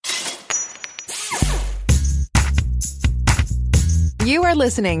You are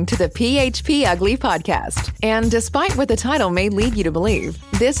listening to the PHP Ugly podcast. And despite what the title may lead you to believe,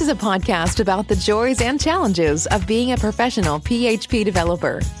 this is a podcast about the joys and challenges of being a professional PHP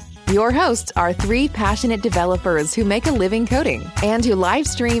developer. Your hosts are three passionate developers who make a living coding and who live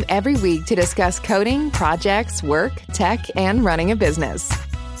stream every week to discuss coding, projects, work, tech, and running a business.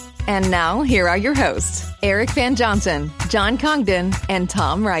 And now, here are your hosts, Eric Van Johnson, John Congdon, and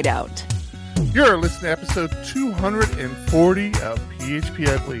Tom Rideout. You're listening to episode 240 of PHP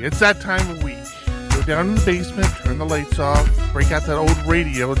Ugly. It's that time of week. Go down in the basement, turn the lights off, break out that old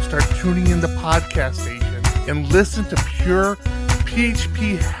radio, and start tuning in the podcast station and listen to pure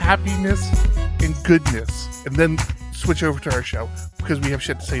PHP happiness and goodness. And then switch over to our show because we have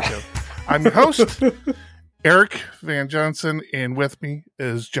shit to say too. I'm your host, Eric Van Johnson, and with me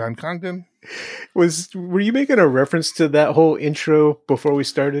is John Congdon. Were you making a reference to that whole intro before we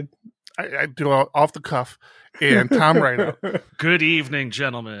started? I do off the cuff, and Tom Rideout. Good evening,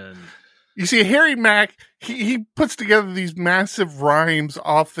 gentlemen. You see, Harry Mack, he puts together these massive rhymes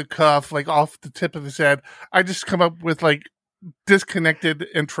off the cuff, like off the tip of his head. I just come up with like disconnected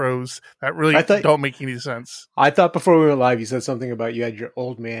intros that really don't make any sense. I thought before we went live, you said something about you had your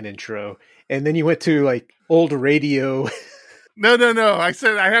old man intro, and then you went to like old radio. No. I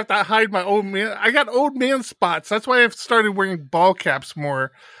said I have to hide my old man. I got old man spots. That's why I've started wearing ball caps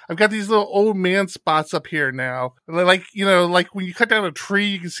more. I've got these little old man spots up here now. Like, you know, like when you cut down a tree,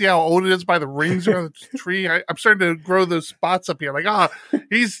 you can see how old it is by the rings around the tree. I'm starting to grow those spots up here. Like,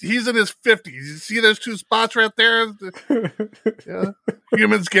 he's in his 50s. You see those two spots right there? Yeah.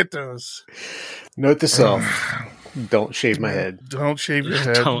 Humans get those. Note to self. Don't shave my head. Don't shave your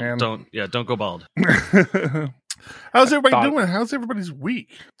head, man. Don't go bald. How's everybody doing? How's everybody's week?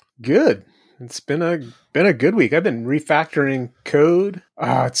 Good. It's been a good week. I've been refactoring code.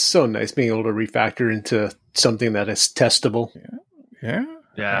 It's so nice being able to refactor into something that is testable. Yeah.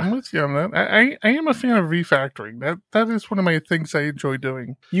 I'm with you on that. I am a fan of refactoring. That is one of my things I enjoy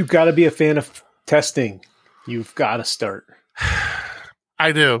doing. You've got to be a fan of testing. You've got to start.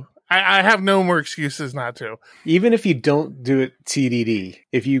 I do. I have no more excuses not to. Even if you don't do it TDD,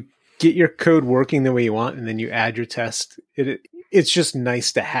 if you get your code working the way you want and then you add your test, it's just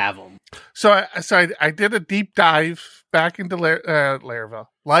nice to have them. So I did a deep dive back into Laravel,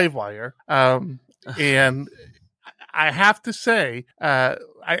 Livewire, and I have to say,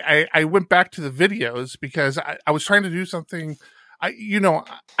 I went back to the videos because I was trying to do something. I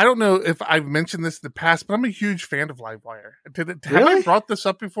don't know if I've mentioned this in the past, but I'm a huge fan of Livewire. Have I brought this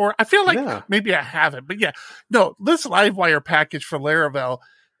up before? I feel like maybe I haven't, but yeah. No, this Livewire package for Laravel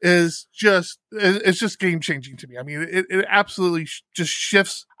is just game changing to me. I mean, it absolutely just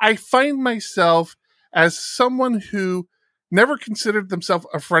shifts. I find myself as someone who never considered themselves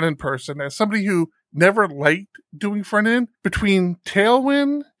a front end person, as somebody who never liked doing front end, between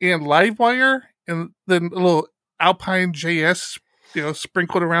Tailwind and Livewire and then a little Alpine JS,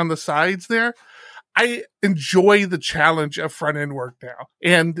 sprinkled around the sides there. I enjoy the challenge of front end work now.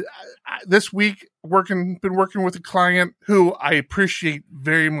 And this week, been working with a client who I appreciate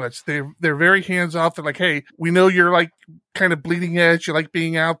very much. They're very hands off. They're like, hey, we know you're like kind of bleeding edge. You like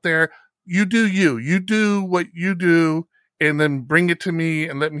being out there. You do you. You do what you do, and then bring it to me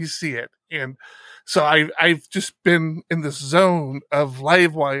and let me see it. And so I've just been in this zone of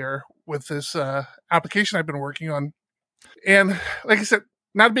Livewire with this application I've been working on. And like I said,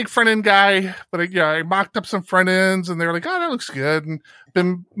 not a big front end guy, but I mocked up some front ends and they're like, oh, that looks good. And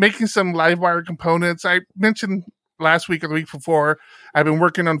been making some Livewire components. I mentioned last week or the week before, I've been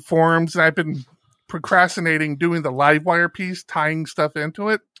working on forums and I've been procrastinating doing the Livewire piece, tying stuff into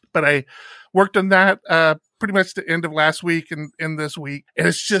it. But I worked on that pretty much the end of last week and in this week. And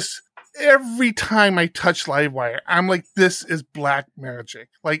it's just every time I touch Livewire, I'm like, this is black magic.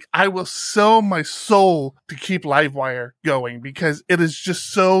 Like, I will sell my soul to keep Livewire going because it is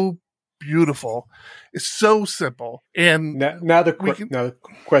just so beautiful. It's so simple. And now the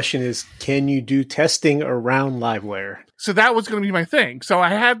question is, can you do testing around Livewire? So that was going to be my thing. So I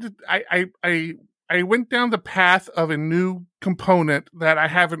had to, I went down the path of a new component that I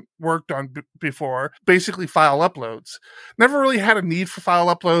haven't worked on before, basically file uploads. Never really had a need for file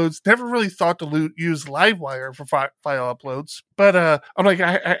uploads. Never really thought to use Livewire for file uploads. But I'm like,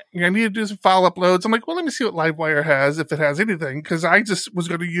 I need to do some file uploads. I'm like, well, let me see what Livewire has, if it has anything, because I just was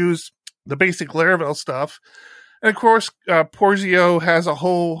going to use the basic Laravel stuff. And of course, Porzio has a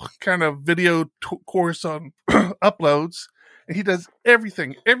whole kind of video course on uploads, and he does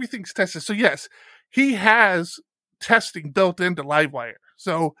everything. Everything's tested. So yes, he has testing built into Livewire.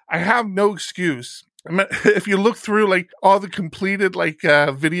 So I have no excuse. If you look through like all the completed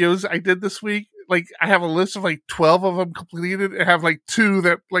videos I did this week, like I have a list of like 12 of them completed. I have like 2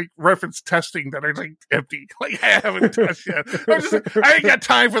 that like reference testing that are like empty. Like I haven't touched yet. I ain't got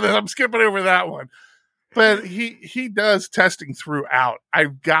time for this. I'm skipping over that one. But he does testing throughout.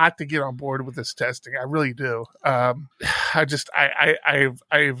 I've got to get on board with this testing. I really do. I've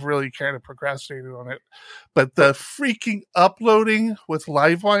really kind of procrastinated on it. But the freaking uploading with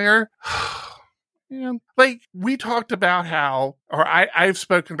Livewire, man, like we talked about how, or I've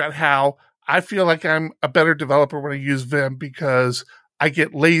spoken about how I feel like I'm a better developer when I use Vim because I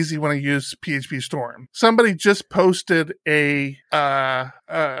get lazy when I use PHP Storm. Somebody just posted a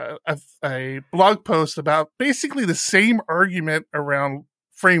blog post about basically the same argument around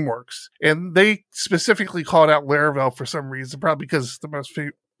frameworks, and they specifically called out Laravel for some reason, probably because it's the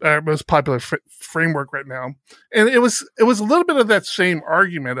most popular framework right now. And it was a little bit of that same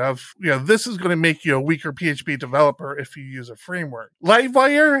argument of, this is going to make you a weaker PHP developer if you use a framework.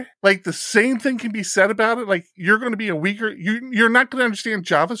 Livewire, like the same thing can be said about it. Like you're going to be a weaker, you're not going to understand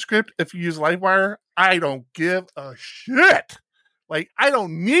JavaScript if you use Livewire. I don't give a shit. Like I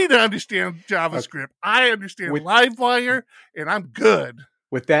don't need to understand JavaScript. I understand Livewire and I'm good.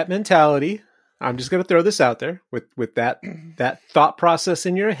 With that mentality, I'm just going to throw this out there with that thought process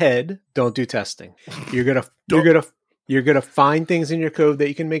in your head. Don't do testing. You're gonna find things in your code that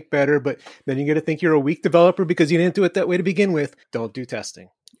you can make better, but then you're gonna think you're a weak developer because you didn't do it that way to begin with. Don't do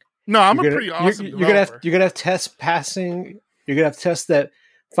testing. No, I'm a pretty awesome developer. You're gonna have tests passing. You're gonna have tests that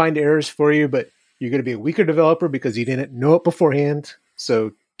find errors for you, but you're gonna be a weaker developer because you didn't know it beforehand.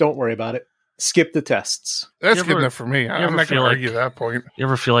 So don't worry about it. Skip the tests. That's good enough for me. I'm not going to argue that point. You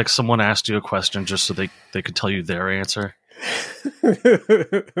ever feel like someone asked you a question just so they could tell you their answer?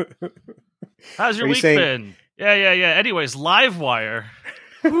 How's your week been? Yeah. Anyways, Livewire.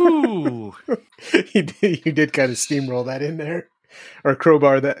 Ooh. You did kind of steamroll that in there. Or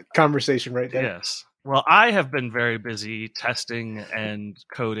crowbar that conversation right there. Yes. Well, I have been very busy testing and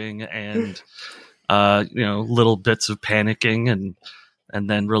coding and, little bits of panicking and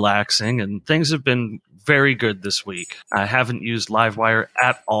then relaxing, and things have been very good this week. I haven't used Livewire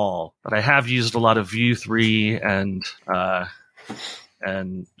at all, but I have used a lot of Vue 3 and the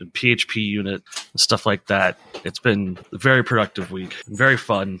PHP unit and stuff like that. It's been a very productive week, very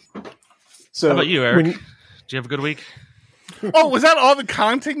fun. So, how about you, Eric? Do you have a good week? Oh, was that all the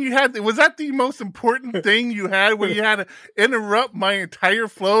content you had? Was that the most important thing you had where you had to interrupt my entire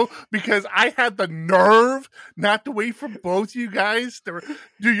flow because I had the nerve not to wait for both you guys to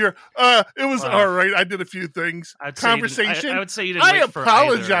do your, it was all right. I did a few things. Conversation. I would say you didn't wait for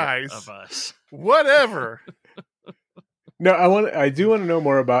apologize. Either of us. Whatever. No, I do want to know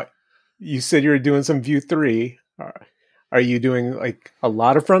more about, you said you were doing some Vue 3. Are you doing like a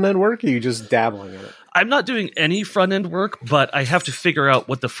lot of front end work? Or are you just dabbling in it? I'm not doing any front end work, but I have to figure out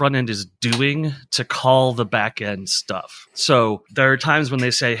what the front end is doing to call the back end stuff. So there are times when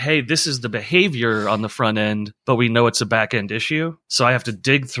they say, hey, this is the behavior on the front end, but we know it's a back end issue. So I have to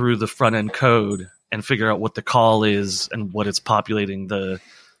dig through the front end code and figure out what the call is and what it's populating the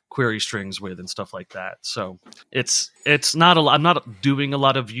query strings with and stuff like that. So it's not a lot. I'm not doing a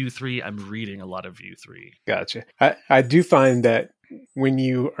lot of Vue 3. I'm reading a lot of Vue 3. Gotcha. I do find that when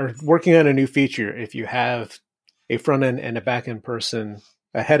you are working on a new feature, if you have a front end and a back end person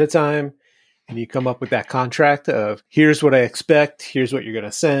ahead of time, and you come up with that contract of here's what I expect, here's what you're going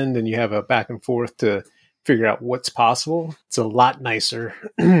to send, and you have a back and forth to figure out what's possible, it's a lot nicer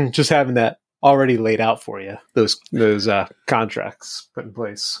just having that already laid out for you, those contracts put in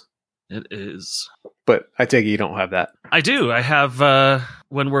place. It is. But I take it you don't have that. I do. I have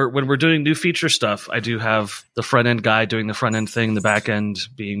when we're doing new feature stuff, I do have the front end guy doing the front end thing, the back end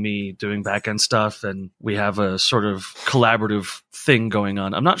being me doing back end stuff, and we have a sort of collaborative thing going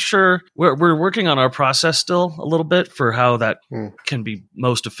on. I'm not sure. We're working on our process still a little bit for how that can be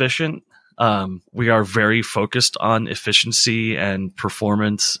most efficient. We are very focused on efficiency and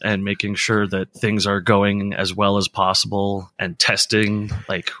performance and making sure that things are going as well as possible and testing.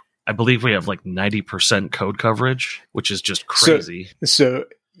 Like, I believe we have like 90% code coverage, which is just crazy. So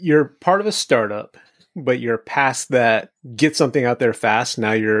you're part of a startup, but you're past that, get something out there fast.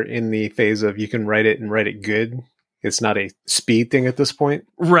 Now you're in the phase of you can write it and write it good. It's not a speed thing at this point.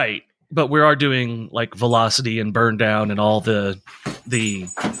 Right. But we are doing like velocity and burn down and all the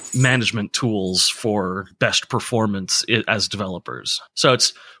management tools for best performance as developers. So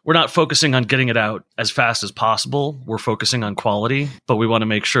we're not focusing on getting it out as fast as possible. We're focusing on quality, but we want to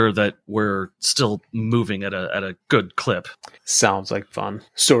make sure that we're still moving at a good clip. Sounds like fun,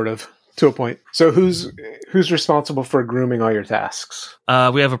 sort of. To a point. So who's responsible for grooming all your tasks?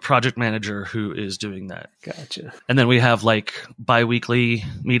 We have a project manager who is doing that. Gotcha. And then we have like bi-weekly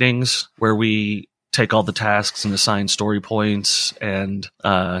meetings where we take all the tasks and assign story points and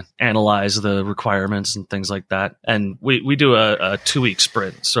analyze the requirements and things like that. And we do a 2-week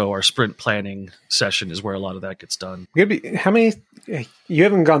sprint. So our sprint planning session is where a lot of that gets done. How many? You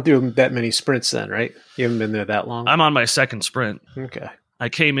haven't gone through that many sprints then, right? You haven't been there that long? I'm on my second sprint. Okay. I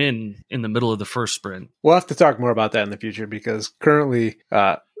came in the middle of the first sprint. We'll have to talk more about that in the future because currently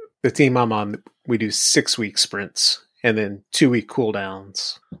the team I'm on, we do 6-week sprints and then 2-week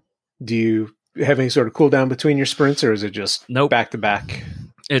cooldowns. Do you have any sort of cooldown between your sprints, or is it just back to back?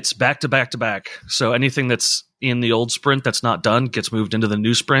 It's back to back to back. So anything that's in the old sprint that's not done gets moved into the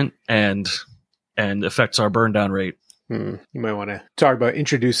new sprint and affects our burn down rate. You might want to talk about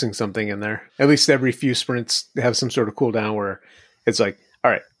introducing something in there. At least every few sprints have some sort of cooldown where it's like, all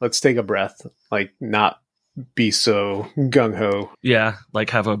right, let's take a breath, like not be so gung-ho. Yeah, like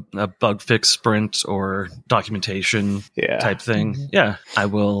have a bug fix sprint or documentation type thing. Yeah, I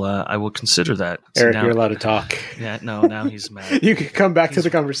will consider that. Eric, you're allowed to talk. Yeah, no, now he's mad. You can come back to the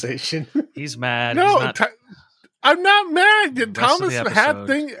conversation. He's mad. No, I'm not mad. Thomas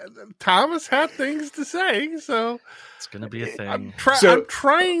had things to say, so it's going to be a thing. I'm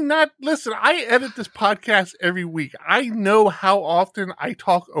trying not. Listen, I edit this podcast every week. I know how often I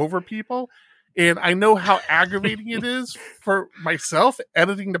talk over people. And I know how aggravating it is for myself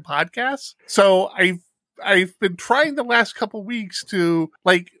editing the podcast. So I've been trying the last couple weeks to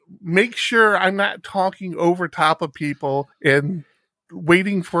like make sure I'm not talking over top of people and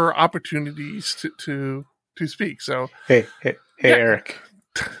waiting for opportunities to speak. So hey, Eric.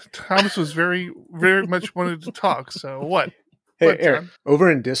 Thomas was very, very much wanted to talk. So what? Hey, Eric,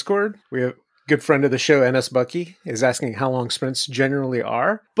 over in Discord, we have good friend of the show, NS Bucky, is asking how long sprints generally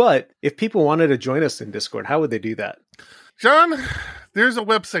are. But if people wanted to join us in Discord, how would they do that? John, there's a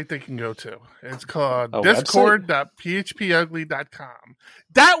website they can go to. It's called discord.phpugly.com.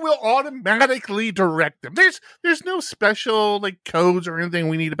 That will automatically direct them. There's no special like codes or anything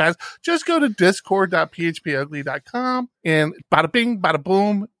we need to pass. Just go to discord.phpugly.com and bada bing, bada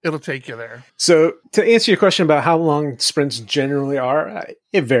boom, it'll take you there. So to answer your question about how long sprints generally are,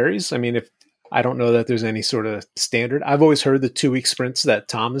 it varies. I mean, I don't know that there's any sort of standard. I've always heard the 2-week sprints that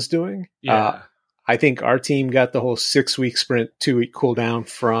Tom is doing. Yeah. I think our team got the whole 6-week sprint, 2-week cooldown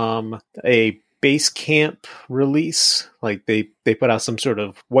from a Basecamp release. Like they put out some sort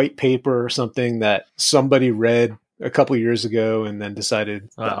of white paper or something that somebody read a couple years ago and then decided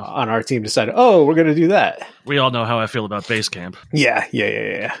on our team decided, oh, we're going to do that. We all know how I feel about Basecamp.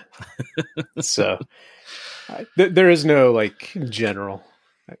 Yeah. So there is no like general.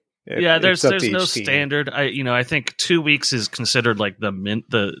 There's no standard. I think 2 weeks is considered like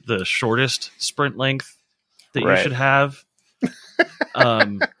the shortest sprint length that you should have.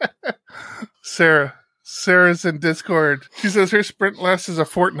 Sarah's in Discord. She says her sprint lasts a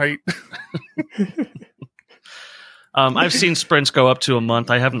fortnight. I've seen sprints go up to a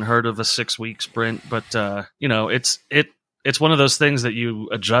month. I haven't heard of a 6-week sprint, but it's one of those things that you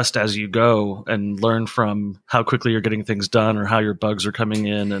adjust as you go and learn from how quickly you're getting things done or how your bugs are coming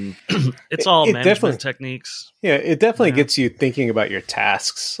in. And it's all management techniques. Yeah, it definitely gets you thinking about your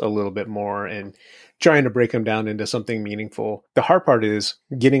tasks a little bit more and trying to break them down into something meaningful. The hard part is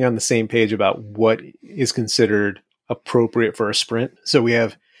getting on the same page about what is considered appropriate for a sprint. So we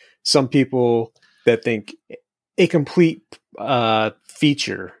have some people that think a complete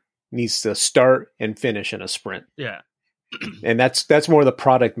feature needs to start and finish in a sprint. Yeah. And that's more the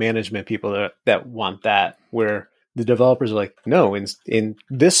product management people that want that, where the developers are like, no, in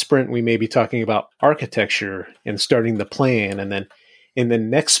this sprint, we may be talking about architecture and starting the plan. And then in the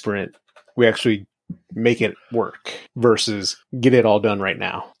next sprint, we actually make it work versus get it all done right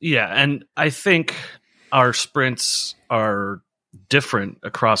now. Yeah. And I think our sprints are different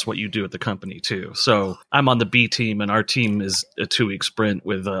across what you do at the company too. So I'm on the B team and our team is a 2-week sprint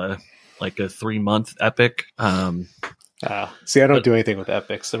with like a 3-month epic. See, I don't do anything with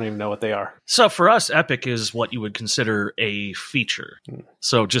epics. I don't even know what they are. So for us, epic is what you would consider a feature.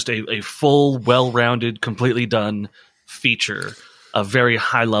 So just a full, well-rounded, completely done feature, a very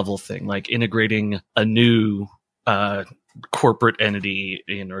high-level thing, like integrating a new corporate entity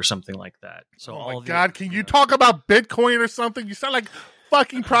in or something like that. So oh my God, can you talk about Bitcoin or something? You sound like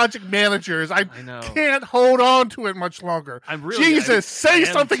fucking project managers. I can't hold on to it much longer. Say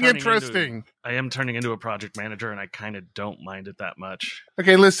something interesting. I am turning into a project manager, and I kind of don't mind it that much.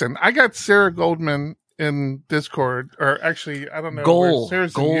 Okay, listen. I got Sarah Goldman in Discord, or actually, I don't know.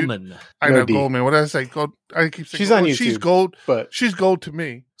 Goldman. I know Goldman. What did I say? Gold. I keep saying she's gold. on YouTube. She's gold, but she's gold to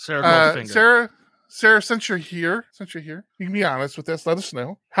me. Sarah Goldfinger. Sarah, since you're here, you can be honest with us. Let us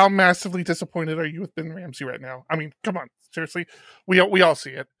know, how massively disappointed are you with Ben Ramsey right now? I mean, come on, seriously. We all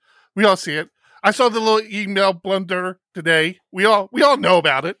see it. I saw the little email blunder today. We all know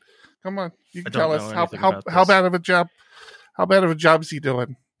about it. Come on, you can tell us how bad of a job. How bad of a job is he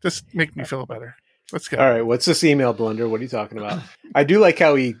doing? Just make me feel better. Let's go. All right, what's this email blunder? What are you talking about? I do like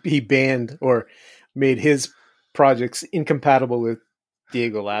how he banned or made his projects incompatible with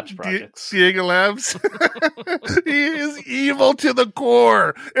Diego Labs projects. Diego Labs. He is evil to the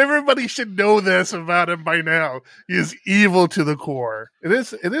core. Everybody should know this about him by now. He is evil to the core. It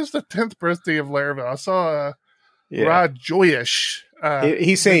is the 10th birthday of Laravel. I saw Rod Joyish.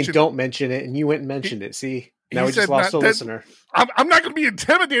 He's saying don't mention it, and you went and mentioned it. See? Now we just lost a listener. I'm not going to be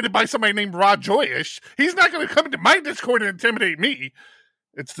intimidated by somebody named Rod Joyish. He's not going to come into my Discord and intimidate me.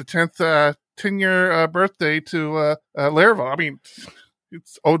 It's the 10-year birthday to Laravel. I mean,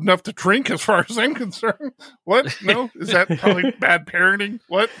 it's old enough to drink as far as I'm concerned. What? No? Is that probably bad parenting?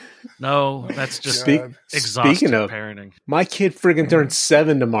 What? No, that's just exhausting parenting. My kid friggin' turns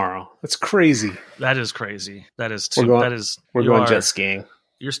 7 tomorrow. That's crazy. That is crazy. That is too. We're going jet skiing.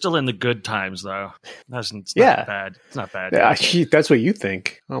 You're still in the good times, though. It's not bad. It's not bad. Yeah, that's what you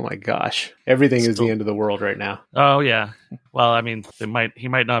think. Oh my gosh, everything is the end of the world right now. Oh yeah. Well, I mean, he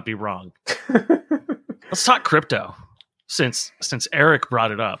might not be wrong. Let's talk crypto. Since Eric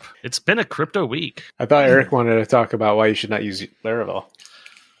brought it up, it's been a crypto week. I thought Eric wanted to talk about why you should not use Laravel.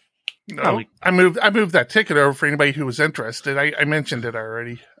 No, I moved that ticket over for anybody who was interested. I mentioned it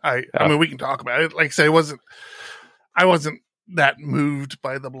already. I mean, we can talk about it. Like I say, I wasn't that moved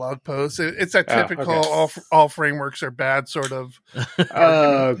by the blog post. It's that typical all frameworks are bad sort of.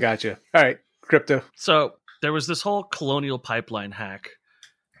 Oh, gotcha. All right, crypto. So there was this whole Colonial Pipeline hack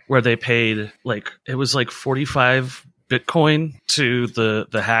where they paid it was 45 Bitcoin to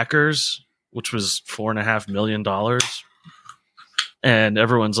the hackers, which was $4.5 million. And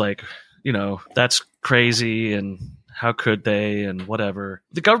everyone's like, that's crazy. And how could they? And whatever.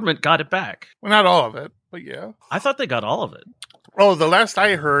 The government got it back. Well, not all of it, but yeah. I thought they got all of it. Oh, the last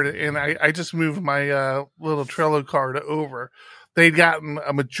I heard, and I just moved my little Trello card over, they'd gotten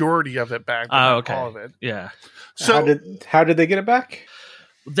a majority of it back. Oh, okay. All of it. Yeah. So how did they get it back?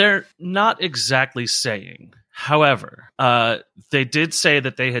 They're not exactly saying. However, they did say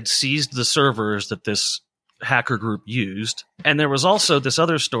that they had seized the servers that this hacker group used. And there was also this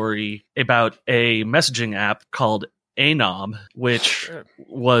other story about a messaging app called Anom, which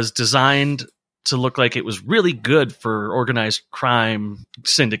was designed to look like it was really good for organized crime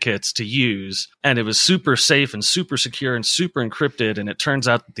syndicates to use. And it was super safe and super secure and super encrypted. And it turns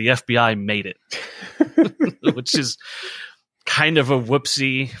out that the FBI made it, which is kind of a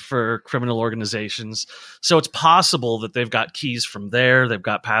whoopsie for criminal organizations. So it's possible that they've got keys from there. They've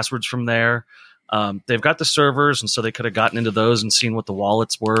got passwords from there. They've got the servers. And so they could have gotten into those and seen what the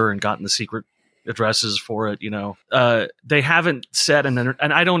wallets were and gotten the secret addresses for it. They haven't said,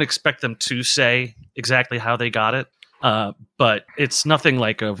 and I don't expect them to say exactly how they got it. But it's nothing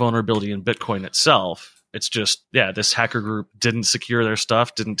like a vulnerability in Bitcoin itself. It's just, this hacker group didn't secure their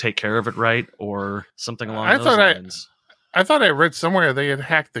stuff, didn't take care of it right, or something along those lines. I thought I read somewhere they had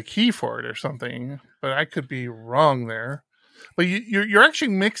hacked the key for it or something, but I could be wrong there. But you're actually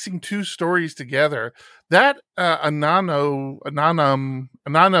mixing two stories together. That Anom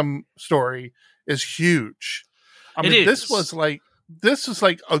story is huge. I mean, this was like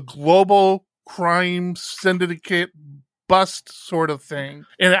a global crime syndicate bust sort of thing,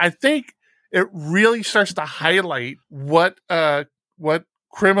 and I think it really starts to highlight what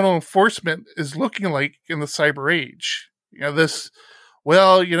criminal enforcement is looking like in the cyber age. It's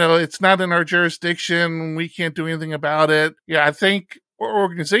not in our jurisdiction. We can't do anything about it. Yeah, I think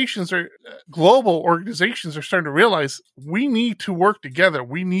global organizations are starting to realize we need to work together.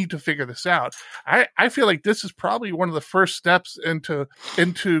 We need to figure this out. I feel like this is probably one of the first steps into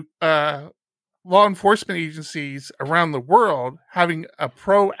law enforcement agencies around the world having a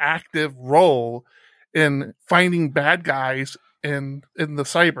proactive role in finding bad guys in the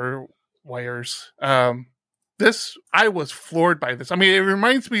cyber wires. I was floored by this. I mean, it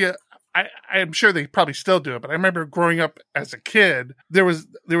reminds me of, I'm sure they probably still do it, but I remember growing up as a kid, there was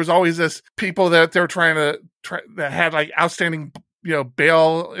always this people that they're that had like outstanding,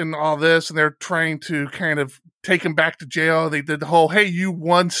 bail and all this, and they're trying to kind of take him back to jail. They did the whole, hey, you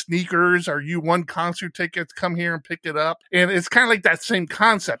won sneakers or you won concert tickets, come here and pick it up. And it's kind of like that same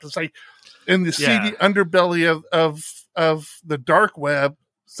concept. It's like in the seedy underbelly of the dark web,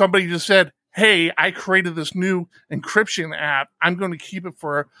 somebody just said, hey, I created this new encryption app. I'm going to keep it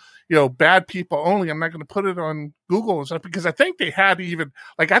for, bad people only. I'm not going to put it on Google and stuff because I think they had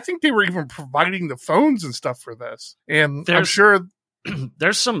I think they were even providing the phones and stuff for this. And I'm sure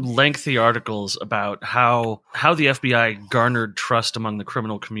there's some lengthy articles about how the FBI garnered trust among the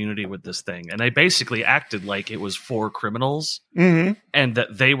criminal community with this thing, and they basically acted like it was for criminals, and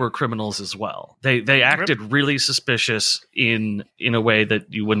that they were criminals as well. They acted really suspicious in a way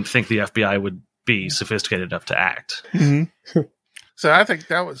that you wouldn't think the FBI would be sophisticated enough to act. So I think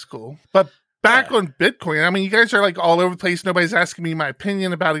that was cool. But back on Bitcoin, I mean, you guys are like all over the place. Nobody's asking me my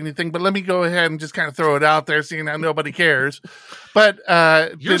opinion about anything, but let me go ahead and just kind of throw it out there, seeing how nobody cares. But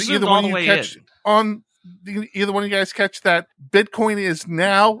did either one of you catch either one of you guys catch that Bitcoin is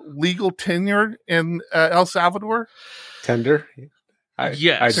now legal tender in El Salvador? Tender?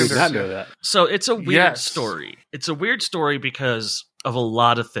 Yes. I did not know that. So it's a weird story. It's a weird story because of a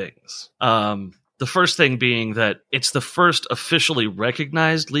lot of things. The first thing being that it's the first officially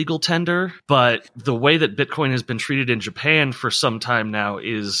recognized legal tender, but the way that Bitcoin has been treated in Japan for some time now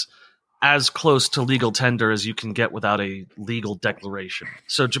is as close to legal tender as you can get without a legal declaration.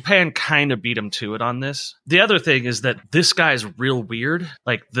 So Japan kind of beat him to it on this. The other thing is that this guy's real weird.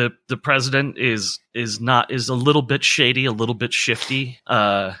 Like the president is a little bit shady, a little bit shifty,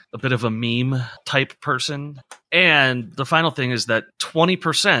 a bit of a meme type person. And the final thing is that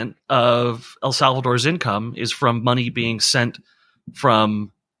 20% of El Salvador's income is from money being sent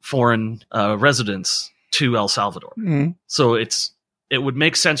from foreign residents to El Salvador. So it would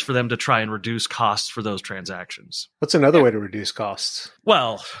make sense for them to try and reduce costs for those transactions. What's another way to reduce costs?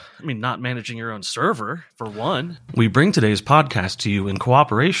 Well, I mean, not managing your own server, for one. We bring today's podcast to you in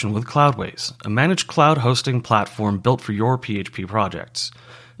cooperation with Cloudways, a managed cloud hosting platform built for your PHP projects.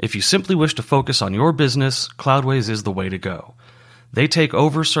 If you simply wish to focus on your business, Cloudways is the way to go. They take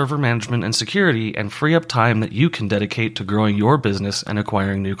over server management and security and free up time that you can dedicate to growing your business and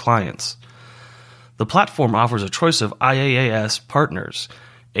acquiring new clients. The platform offers a choice of IaaS partners: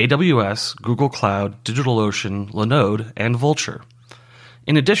 AWS, Google Cloud, DigitalOcean, Linode, and Vultr.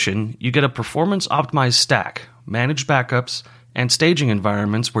 In addition, you get a performance-optimized stack, managed backups, and staging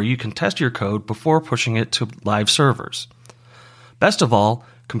environments where you can test your code before pushing it to live servers. Best of all,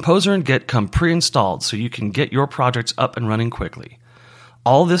 Composer and Git come pre-installed so you can get your projects up and running quickly.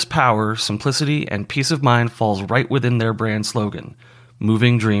 All this power, simplicity, and peace of mind falls right within their brand slogan,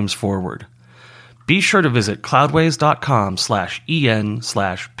 moving dreams forward. Be sure to visit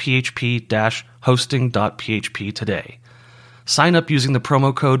cloudways.com/en/php-hosting.php today. Sign up using the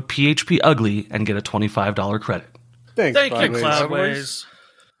promo code PHPUGLY and get a $25 credit. Thank you, Cloudways.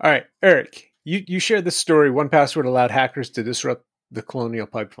 All right, Eric, you shared this story. 1Password allowed hackers to disrupt the Colonial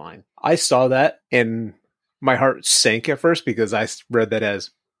Pipeline. I saw that and my heart sank at first because I read that as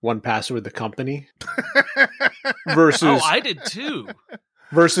 1Password, the company, versus I did too.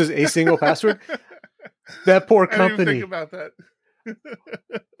 Versus a single password. That poor company. I didn't even think about that.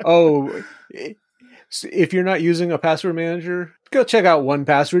 If you're not using a password manager, go check out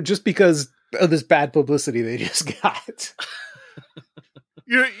 1Password just because of this bad publicity they just got.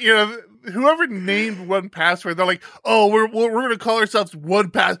 You know, whoever named 1Password, they're like, oh, we're going to call ourselves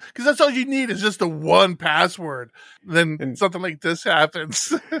 1Pass, because that's all you need is just a 1Password. Then something like this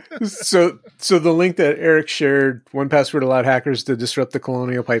happens. So the link that Eric shared, 1Password allowed hackers to disrupt the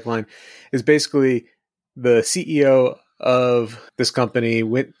Colonial Pipeline, is basically the CEO of this company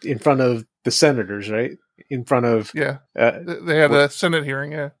went in front of the senators, right? In front of they had a Senate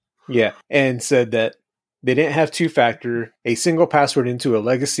hearing, yeah, and said that they didn't have two-factor. A single password into a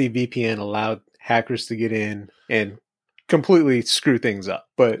legacy VPN allowed hackers to get in and completely screw things up.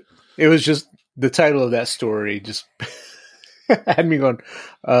 But it was just the title of that story just had me going,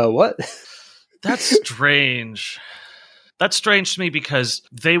 what? That's strange. That's strange to me because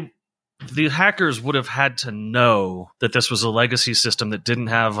the hackers would have had to know that this was a legacy system that didn't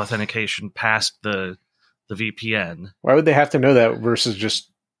have authentication past the VPN. Why would they have to know that versus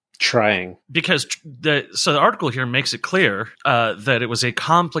just trying? Because the article here makes it clear that it was a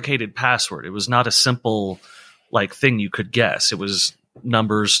complicated password. It was not a simple thing you could guess. It was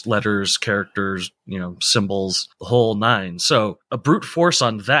numbers, letters, characters, symbols, the whole nine. So a brute force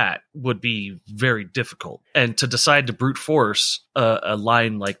on that would be very difficult. And to decide to brute force a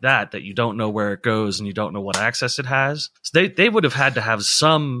line like that you don't know where it goes and you don't know what access it has. So they would have had to have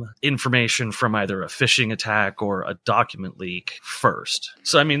some information from either a phishing attack or a document leak first.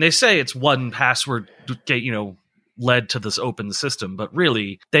 So, I mean, they say it's 1Password, led to this open system, but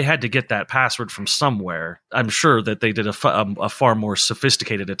really they had to get that password from somewhere. I'm sure that they did a far more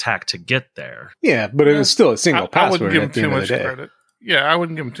sophisticated attack to get there. Yeah, but it was still a single password. I wouldn't give them too much credit. Yeah, I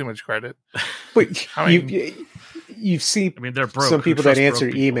wouldn't give them too much credit. But you see, they're broke. Some people that answer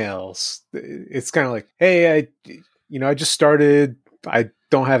emails. It's kind of like, hey, I just started. I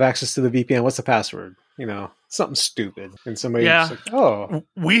don't have access to the VPN. What's the password? something stupid, and somebody's Yeah. like, "Oh,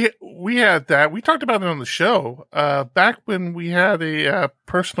 We had that. We talked about it on the show back when we had a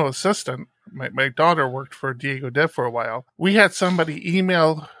personal assistant. My daughter worked for Diego Dev for a while. We had somebody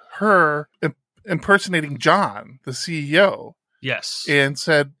email her impersonating John, the CEO, Yes. and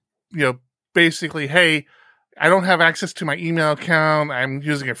said, basically, hey, I don't have access to my email account. I'm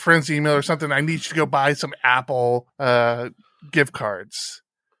using a friend's email or something. I need you to go buy some Apple gift cards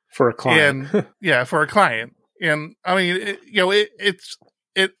for a client." And for a client. And I mean,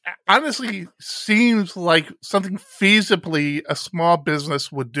 it honestly seems like something feasibly a small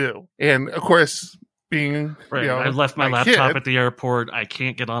business would do. And of course, being Right. I left my laptop at the airport. I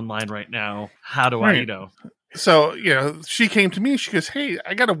can't get online right now. How do I, So, she came to me. She goes, hey,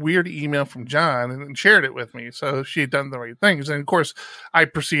 I got a weird email from John, and shared it with me. So she had done the right things. And of course, I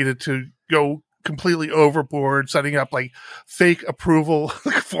proceeded to go completely overboard, setting up like fake approval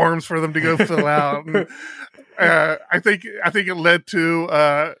forms for them to go fill out. And, I think it led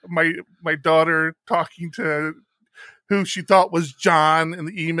to my daughter talking to who she thought was John in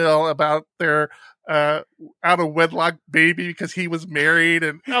the email about their out of wedlock baby because he was married,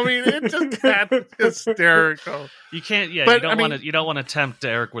 and I mean it just got hysterical. You can't, you don't want to tempt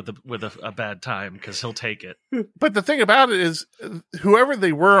Eric with a bad time because he'll take it. But the thing about it is, whoever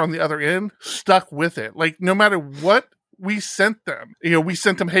they were on the other end stuck with it. Like no matter what we sent them,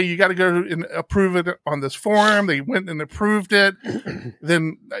 hey, you got to go and approve it on this form. They went and approved it.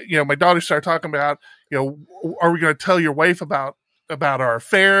 Then my daughter started talking about, are we going to tell your wife about our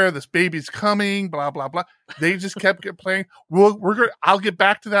affair? This baby's coming, blah blah blah. They just kept playing. I'll get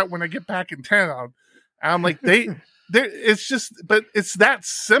back to that when I get back in town. I'm like, it's just, but it's that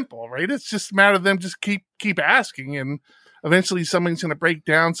simple, right? It's just a matter of them just keep asking, and eventually somebody's going to break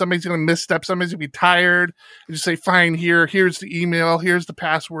down. Somebody's going to misstep. Somebody's going to be tired, and just say, fine, here's the email, here's the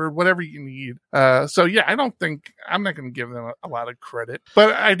password, whatever you need. So yeah, I'm not going to give them a lot of credit,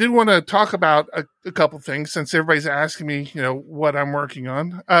 but I do want to talk about a couple things since everybody's asking me, what I'm working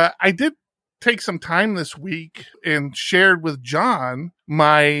on. I did take some time this week and shared with John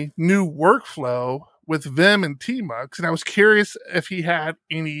my new workflow with Vim and Tmux, and I was curious if he had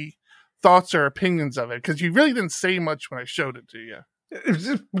any thoughts or opinions of it, because you really didn't say much when I showed it to you.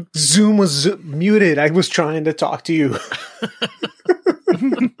 Zoom was muted. I was trying to talk to you.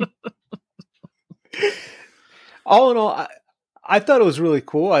 All in all, I thought it was really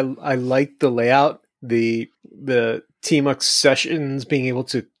cool. I liked the layout, the Tmux sessions, being able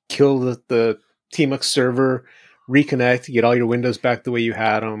to kill the Tmux server, reconnect, get all your windows back the way you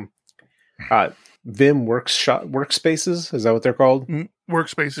had them. Vim workspaces, is that what they're called?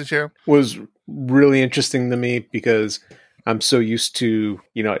 Workspaces, yeah. Was really interesting to me because I'm so used to,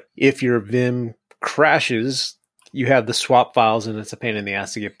 if your Vim crashes, you have the swap files and it's a pain in the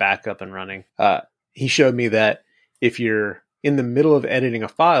ass to get back up and running. He showed me that if you're in the middle of editing a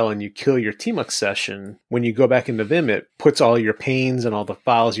file and you kill your Tmux session, when you go back into Vim, it puts all your panes and all the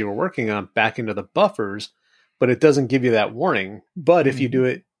files you were working on back into the buffers, but it doesn't give you that warning. But if you do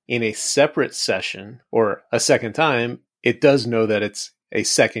it in a separate session or a second time, it does know that it's a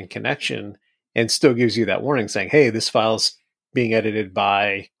second connection and still gives you that warning saying, hey, this file's being edited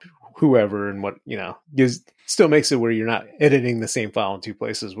by whoever, and what, still makes it where you're not editing the same file in two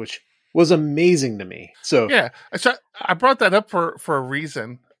places, which was amazing to me. So yeah, so I brought that up for a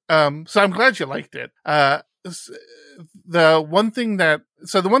reason. So I'm glad you liked it. The one thing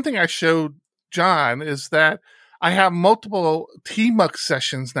I showed John is that I have multiple Tmux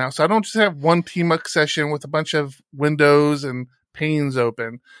sessions now. So I don't just have one Tmux session with a bunch of windows and panes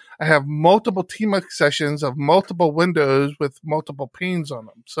open. I have multiple Tmux sessions of multiple windows with multiple panes on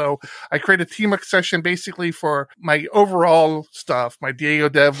them. So I create a Tmux session basically for my overall stuff, my Diego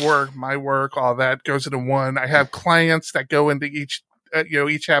Dev work, my work, all that goes into one. I have clients that go into each,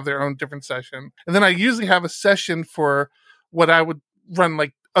 each have their own different session. And then I usually have a session for what I would run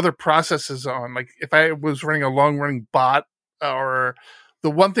like other processes on. Like if I was running a long running bot, or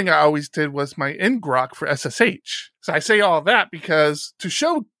the one thing I always did was my ngrok for SSH. So I say all that because to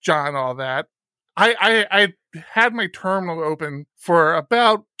show John all that, I had my terminal open for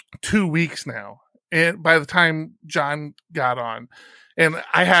about 2 weeks now. And by the time John got on, and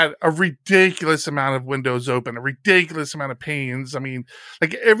I had a ridiculous amount of windows open, a ridiculous amount of panes. I mean,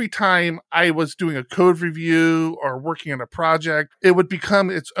 like every time I was doing a code review or working on a project, it would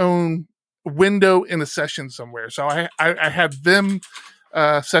become its own window in a session somewhere. So I had Vim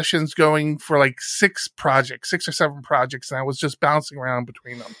sessions going for like 6 or 7 projects, and I was just bouncing around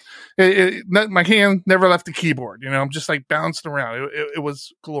between them. My hand never left the keyboard. I'm just like bouncing around. It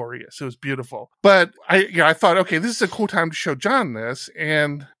was glorious. It was beautiful. But I thought, okay, this is a cool time to show John this,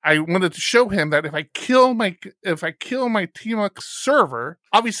 and I wanted to show him that if I kill my Tmux server,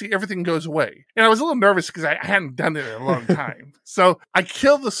 obviously everything goes away. And I was a little nervous because I hadn't done it in a long time. So I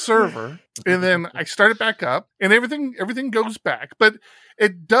killed the server, and then I started back up, and everything goes back, but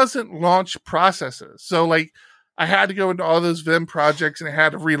it doesn't launch processes. So like I had to go into all those Vim projects, and I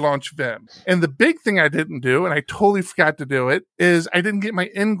had to relaunch Vim. And the big thing I didn't do, and I totally forgot to do it, is I didn't get my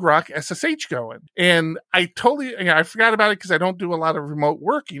ngrok SSH going. And I forgot about it because I don't do a lot of remote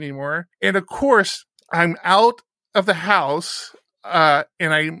work anymore. And of course, I'm out of the house. And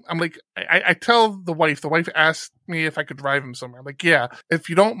I'm like, I tell the wife asked me if I could drive him somewhere. I'm like, yeah, if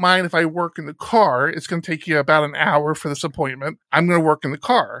you don't mind if I work in the car, it's going to take you about an hour for this appointment. I'm going to work in the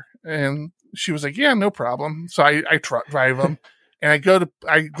car. And she was like, yeah, no problem. So I drive him. And I grab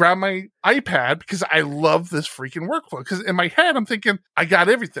my iPad because I love this freaking workflow. Because in my head, I'm thinking, I got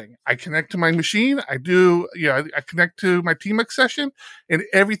everything. I connect to my machine. I connect to my Tmux session, and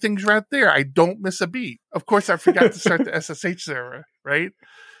everything's right there. I don't miss a beat. Of course, I forgot to start the SSH server, right?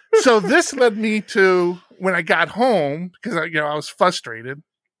 So this led me to when I got home, because I was frustrated.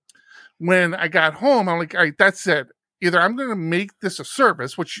 When I got home, I'm like, all right, that's it. Either I'm going to make this a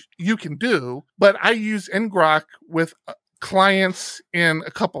service, which you can do, but I use ngrok with clients in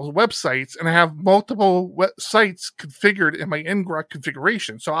a couple of websites, and I have multiple sites configured in my ngrok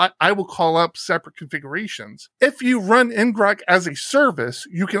configuration. So I will call up separate configurations. If you run ngrok as a service,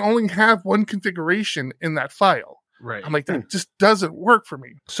 you can only have one configuration in that file. Right. I'm like, that just doesn't work for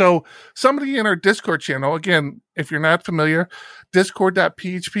me. So somebody in our Discord channel, again, if you're not familiar,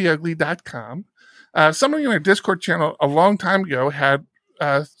 discord.phpugly.com. Somebody in our Discord channel a long time ago had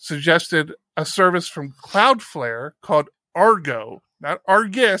suggested a service from Cloudflare called Argo, not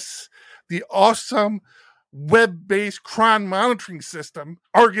Argus, the awesome web-based cron monitoring system,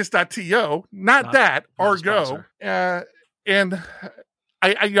 Argus.to, not that, Argo. And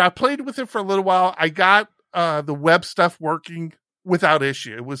I played with it for a little while. I got the web stuff working without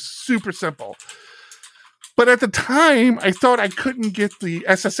issue. It was super simple. But at the time, I thought I couldn't get the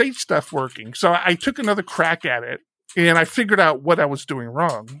SSH stuff working. So I took another crack at it, and I figured out what I was doing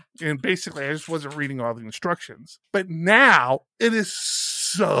wrong. And basically, I just wasn't reading all the instructions. But now, it is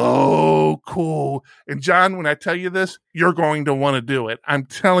so cool. And John, when I tell you this, you're going to want to do it. I'm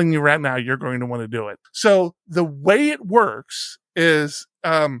telling you right now, you're going to want to do it. So the way it works is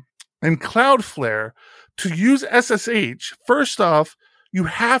in Cloudflare, to use SSH, first off, you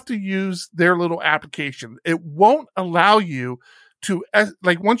have to use their little application. It won't allow you to,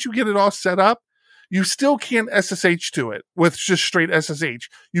 once you get it all set up, you still can't SSH to it with just straight SSH.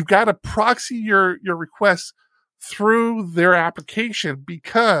 You've got to proxy your requests through their application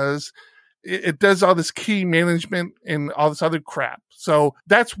because it does all this key management and all this other crap. So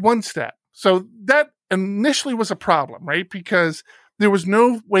that's one step. So that initially was a problem, right? Because there was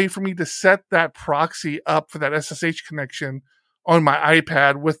no way for me to set that proxy up for that SSH connection on my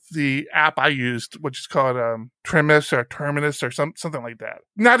iPad with the app I used, which is called Terminus or something like that.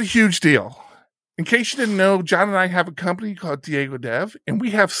 Not a huge deal. In case you didn't know, John and I have a company called Diego Dev, and we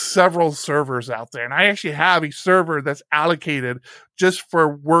have several servers out there. And I actually have a server that's allocated just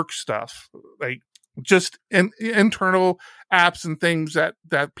for work stuff, like just internal apps and things that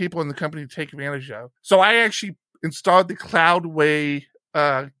people in the company take advantage of. So I actually installed the Cloudway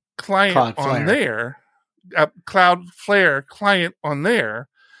client on there, Cloudflare client on there,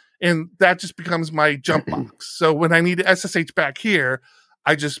 and that just becomes my jump box. So when I need to SSH back here,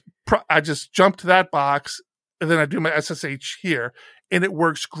 I just jump to that box, and then I do my SSH here, and it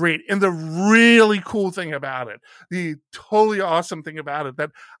works great. And the really cool thing about it, the totally awesome thing about it that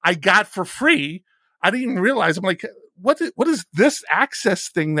I got for free, I didn't even realize. I'm like, what is this access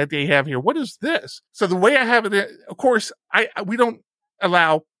thing that they have here? What is this? So the way I have it, of course, we don't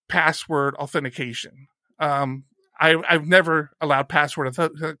allow password authentication. I've never allowed password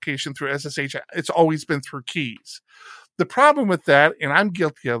authentication through SSH. It's always been through keys. The problem with that, and I'm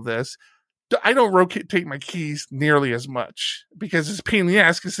guilty of this, I don't rotate my keys nearly as much because it's a pain in the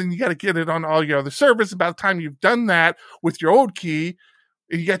ass, because then you got to get it on all your other servers. About the time you've done that with your old key,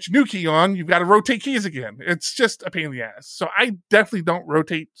 you got your new key on, you've got to rotate keys again. It's just a pain in the ass. So I definitely don't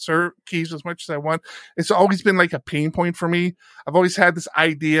rotate keys as much as I want. It's always been like a pain point for me. I've always had this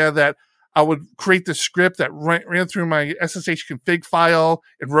idea that I would create the script that ran through my SSH config file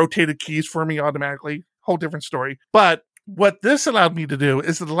and rotated keys for me automatically. Whole different story. But what this allowed me to do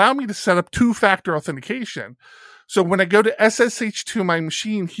is it allowed me to set up 2-factor authentication. So when I go to SSH to my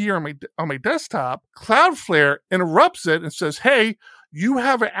machine here on my desktop, Cloudflare interrupts it and says, "Hey, you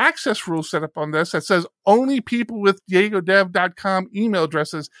have an access rule set up on this that says only people with diegodev.com email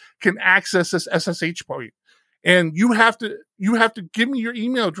addresses can access this SSH point. And you have to give me your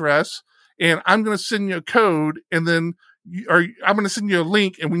email address, and I'm going to send you a code, and then I'm going to send you a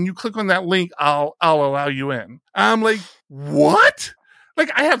link, and when you click on that link, I'll allow you in." I'm like, what? Like,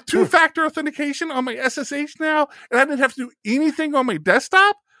 I have 2-factor authentication on my SSH now, and I didn't have to do anything on my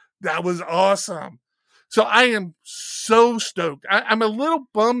desktop? That was awesome. So I am so stoked. I'm a little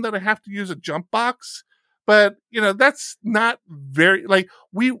bummed that I have to use a jump box, but that's not very, like,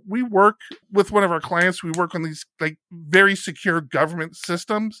 we work with one of our clients. We work on these like very secure government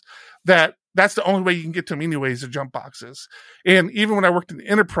systems that's the only way you can get to them anyways, the jump boxes. And even when I worked in the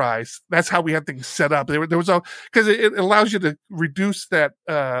enterprise, that's how we had things set up. There was because it allows you to reduce that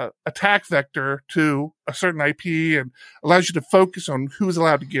attack vector to a certain IP and allows you to focus on who's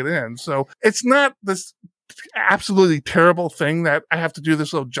allowed to get in. So it's not this absolutely terrible thing that I have to do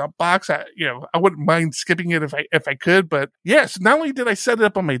this little jump box. I wouldn't mind skipping it if I could. But yes, not only did I set it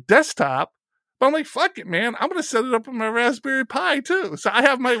up on my desktop, but I'm like, fuck it, man. I'm going to set it up on my Raspberry Pi, too. So I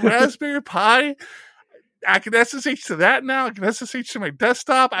have my Raspberry Pi. I can SSH to that now. I can SSH to my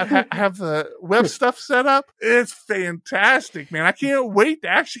desktop. I have the web stuff set up. It's fantastic, man. I can't wait to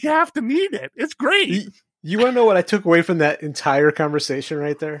actually have to need it. It's great. You want to know what I took away from that entire conversation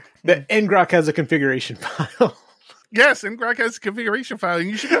right there? That ngrok has a configuration file. Yes, ngrok has a configuration file, and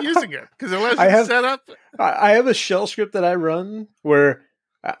you should be using it because it allows you to set up. I have a shell script that I run where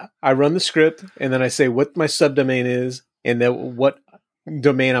I run the script, and then I say what my subdomain is, and then what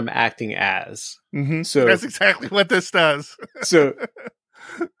domain I'm acting as. Mm-hmm. So that's exactly what this does. So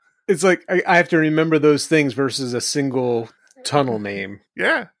it's like I have to remember those things versus a single tunnel name.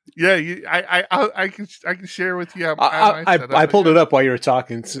 Yeah. I can share with you. I pulled it up while you were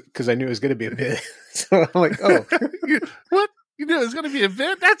talking because I knew it was going to be a bit. So I'm like, oh, what? You knew it was going to be a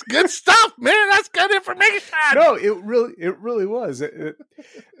bit? That's good stuff, man. That's good information. No, it really was.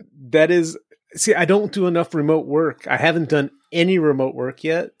 That is, see, I don't do enough remote work. I haven't done any remote work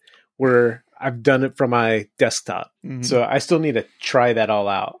yet where I've done it from my desktop. Mm-hmm. So I still need to try that all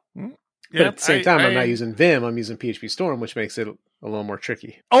out. Mm-hmm. But at the same time, I'm not using Vim. I'm using PHP Storm, which makes it a little more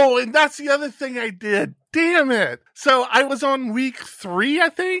tricky. Oh, and that's the other thing I did. Damn it. So I was on week 3, I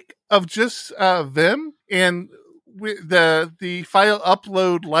think, of just Vim, and the file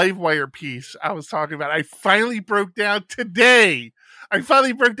upload Livewire piece I was talking about, I finally broke down today. And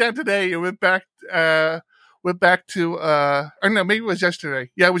went back to or no, maybe it was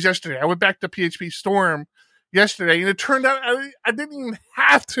yesterday. Yeah, it was yesterday. I went back to PHP Storm yesterday, and it turned out I didn't even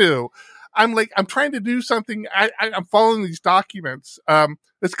have to. I'm trying to do something. I'm following these documents.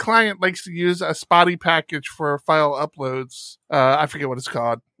 This client likes to use a spotty package for file uploads. I forget what it's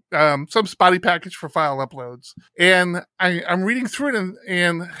called. Some spotty package for file uploads. And I'm reading through it,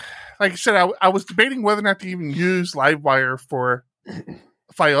 and like I said, I was debating whether or not to even use Livewire for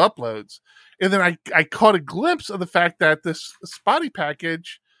file uploads. And then I caught a glimpse of the fact that this spotty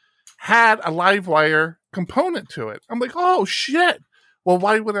package had a Livewire component to it. I'm like, oh shit. Well,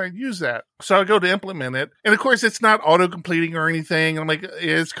 why would I use that? So I go to implement it. And of course, it's not auto-completing or anything. I'm like,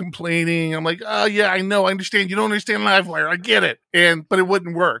 it's complaining. I'm like, oh yeah, I know. I understand. You don't understand Livewire. I get it. But it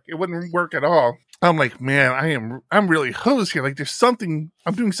wouldn't work. It wouldn't work at all. I'm like, man, I'm really hosed here. Like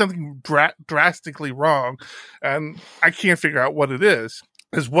I'm doing something drastically wrong. And I can't figure out what it is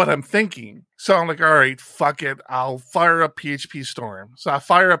what I'm thinking. So I'm like, all right, fuck it. I'll fire up PHP Storm. So I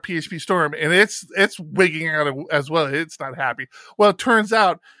fire up PHP Storm, and it's wigging out as well. It's not happy. Well, it turns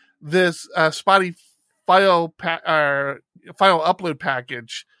out this spotty file upload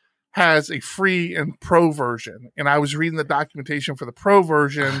package has a free and pro version. And I was reading the documentation for the pro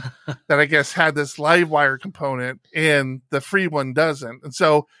version that I guess had this Livewire component, and the free one doesn't. And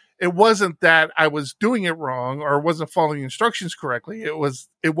so it wasn't that I was doing it wrong or wasn't following instructions correctly. It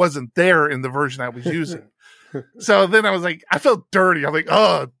wasn't there in the version I was using. So then I was like, I felt dirty. I'm like,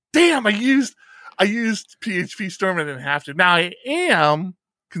 oh damn, I used PHP Storm and I didn't have to. Now I am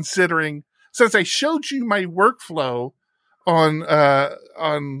considering, since I showed you my workflow on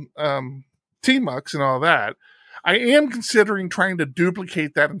Tmux and all that, I am considering trying to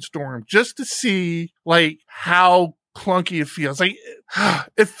duplicate that in Storm just to see like how clunky it feels. Like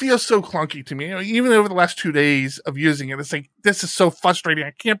it feels so clunky to me. Even over the last 2 days of using it, it's like, this is so frustrating.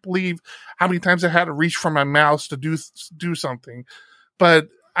 I can't believe how many times I had to reach for my mouse to do something. But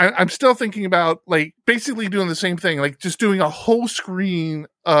I'm still thinking about like basically doing the same thing, like just doing a whole screen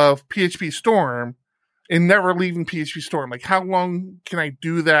of PHP Storm and never leaving PHP Storm. Like, how long can I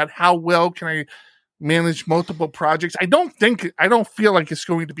do that? How well can I manage multiple projects. I don't feel like it's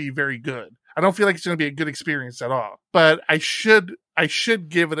going to be very good. I don't feel like it's going to be a good experience at all. But I should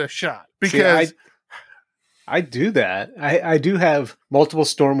give it a shot because See, I do that. I do have multiple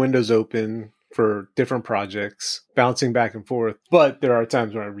storm windows open for different projects, bouncing back and forth. But there are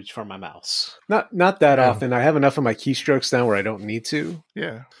times where I reach for my mouse. Not that often. I have enough of my keystrokes now where I don't need to.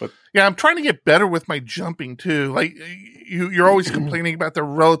 Yeah. But yeah, I'm trying to get better with my jumping too. Like you're always complaining about the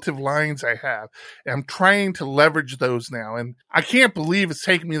relative lines I have. And I'm trying to leverage those now. And I can't believe it's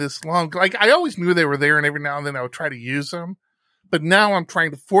taken me this long. Like I always knew they were there, and every now and then I would try to use them. But now I'm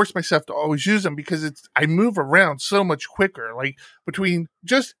trying to force myself to always use them because I move around so much quicker. Like between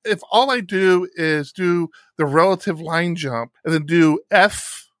just, if all I do is do the relative line jump and then do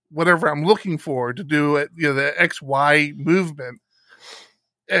F, whatever I'm looking for to do it, the XY movement,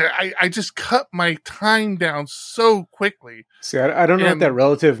 I just cut my time down so quickly. See, I don't know what that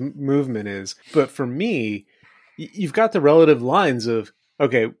relative movement is, but for me, you've got the relative lines of,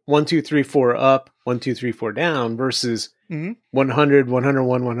 okay, 1, 2, 3, 4 up, 1, 2, 3, 4 down versus 100,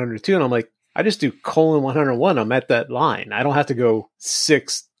 101, 102. And I'm like, I just do colon 101. I'm at that line. I don't have to go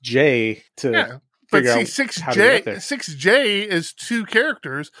 6J to figure out 6J, how to get there. 6J is 2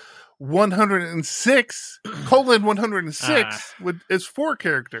 characters. 106 colon 106 is 4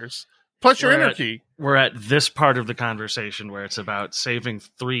 characters plus your enter key. We're at this part of the conversation where it's about saving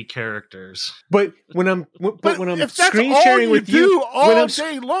 3 characters. But when I'm if screen that's sharing all with you you, do all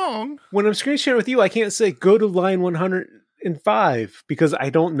day long, when I'm screen sharing with you, I can't say go to line 105 because I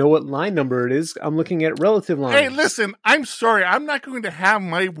don't know what line number it is. I'm looking at relative lines. Hey, listen, I'm sorry. I'm not going to have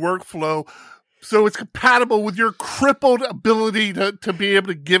my workflow so it's compatible with your crippled ability to be able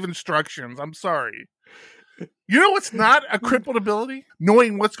to give instructions. I'm sorry. You know what's not a crippled ability?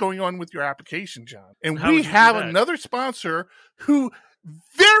 Knowing what's going on with your application, John. And we have another sponsor who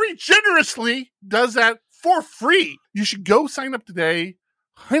very generously does that for free. You should go sign up today,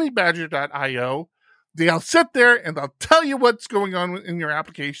 honeybadger.io. They'll sit there and they'll tell you what's going on in your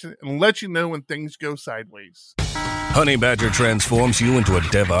application and let you know when things go sideways. Honey Badger transforms you into a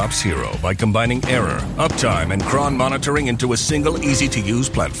DevOps hero by combining error, uptime, and cron monitoring into a single easy-to-use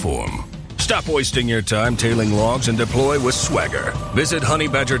platform. Stop wasting your time tailing logs and deploy with Swagger. Visit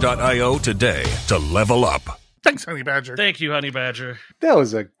honeybadger.io today to level up. Thanks, Honey Badger. Thank you, Honey Badger. That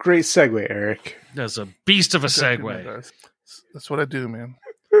was a great segue, Eric. That's a beast of a segue. That's what I do, man.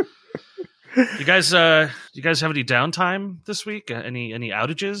 You guys have any downtime this week? Any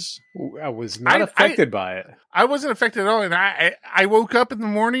outages? I was not affected by it. I wasn't affected at all. And I woke up in the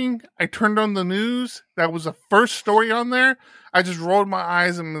morning. I turned on the news. That was the first story on there. I just rolled my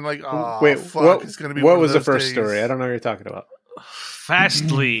eyes and been like, "Oh, wait, fuck! It's gonna be." What was the first story? I don't know what you're talking about.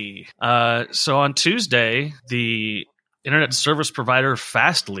 Fastly. So on Tuesday, the internet service provider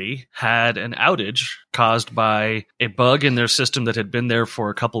Fastly had an outage caused by a bug in their system that had been there for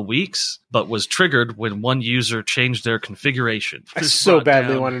a couple weeks, but was triggered when one user changed their configuration. I so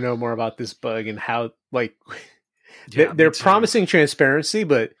badly want to know more about this bug and how, they're promising transparency,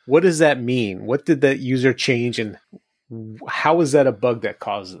 but what does that mean? What did that user change, and how is that a bug that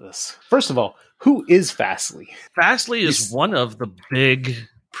caused this? First of all, who is Fastly? Fastly is one of the big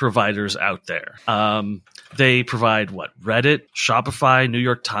providers out there. They provide Reddit, Shopify, New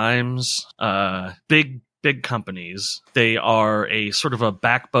York Times, big companies. They are a sort of a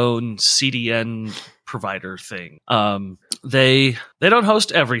backbone CDN provider thing. They don't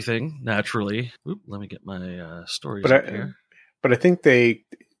host everything, naturally. Let me get my stories up here. But I think they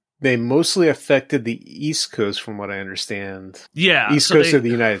mostly affected the East Coast, from what I understand. Yeah. East Coast of the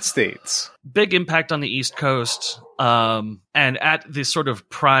United States. Big impact on the East Coast. And at the sort of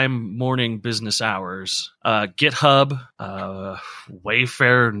prime morning business hours, GitHub,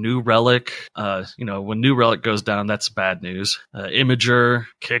 Wayfair, New Relic, when New Relic goes down, that's bad news. Imager,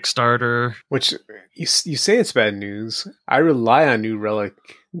 Kickstarter. Which, you say it's bad news. I rely on New Relic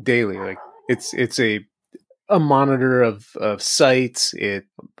daily. Like, it's a monitor of sites.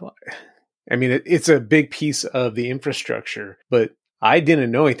 It's a big piece of the infrastructure, but I didn't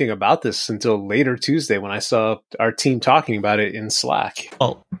know anything about this until later Tuesday when I saw our team talking about it in Slack.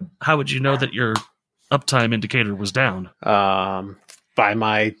 Well, how would you know that your uptime indicator was down? By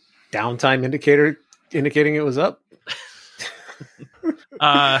my downtime indicator indicating it was up.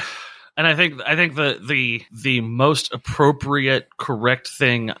 And I think the most appropriate, correct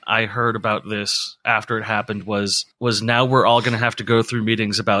thing I heard about this after it happened was now we're all going to have to go through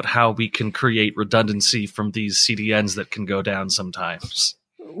meetings about how we can create redundancy from these CDNs that can go down sometimes.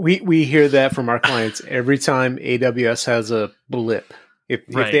 We hear that from our clients every time AWS has a blip. If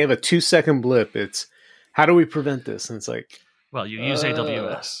they have a 2-second blip, it's how do we prevent this? And it's like, well, you use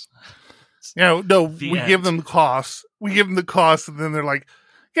AWS. No, The we end. give them the cost. We give them the cost, and then they're like,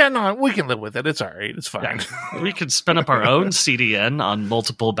 yeah, no, we can live with it. It's all right. It's fine. Yeah. We could spin up our own CDN on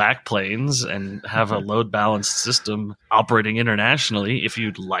multiple backplanes and have a load balanced system operating internationally if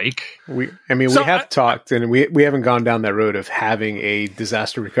you'd like. We have talked, and we haven't gone down that road of having a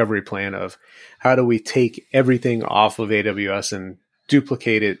disaster recovery plan of how do we take everything off of AWS and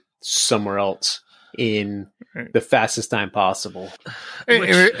duplicate it somewhere else in the fastest time possible.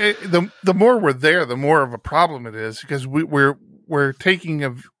 The more we're there, the more of a problem it is, because we're taking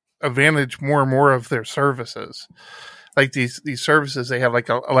advantage more and more of their services. Like these services, they have like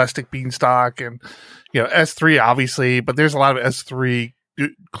Elastic Beanstalk and S3 obviously, but there's a lot of S3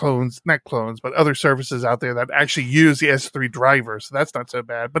 clones, not clones, but other services out there that actually use the S3 driver. So that's not so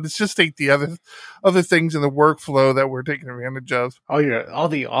bad. But it's just like the other things in the workflow that we're taking advantage of. All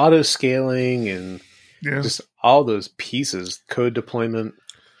the auto scaling and just all those pieces, code deployment.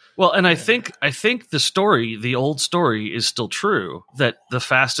 Well, and I think the old story is still true, that the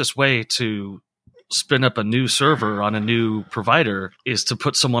fastest way to spin up a new server on a new provider is to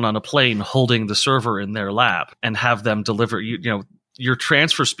put someone on a plane holding the server in their lap and have them deliver. Your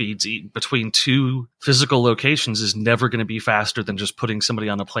transfer speeds between two physical locations is never going to be faster than just putting somebody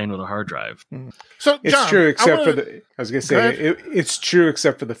on a plane with a hard drive. So it's John, true, except for it's true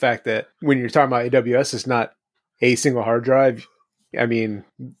except for the fact that when you're talking about AWS, it's not a single hard drive. I mean,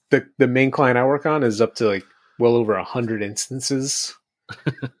 the main client I work on is up to like well over 100 instances.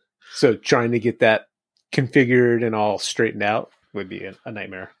 So trying to get that configured and all straightened out would be a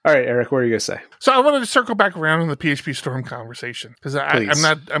nightmare. All right, Eric, what are you going to say? So I wanted to circle back around on the PHP Storm conversation, because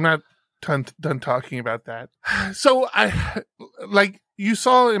I'm not done talking about that. So I, like you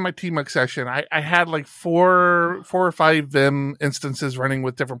saw in my TMUX session, I had like four or five Vim instances running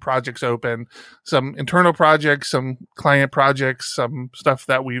with different projects open, some internal projects, some client projects, some stuff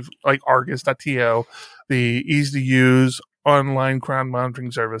that we've like Argus.to, the easy to use online cron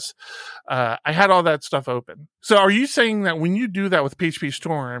monitoring service. I had all that stuff open. So are you saying that when you do that with PHP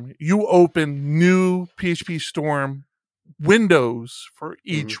Storm, you open new PHP Storm windows for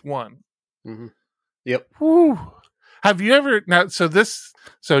each one? Mm-hmm. Yep. Whew. Have you ever now? So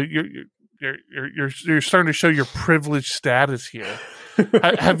you're starting to show your privileged status here.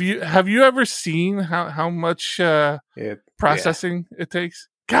 have you ever seen how much processing it takes?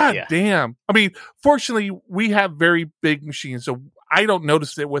 God damn. I mean, fortunately, we have very big machines, so I don't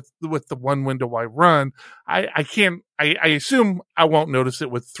notice it with the one window I run. I assume I won't notice it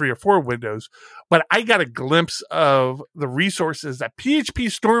with 3 or 4 windows, but I got a glimpse of the resources that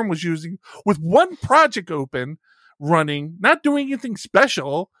PHP Storm was using with one project open, running, not doing anything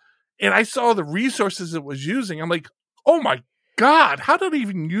special, and I saw the resources it was using. I'm like, oh my God, how did I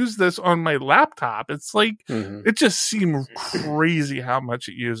even use this on my laptop? It's like, It just seemed crazy how much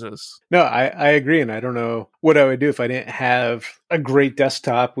it uses. No, I agree. And I don't know what I would do if I didn't have a great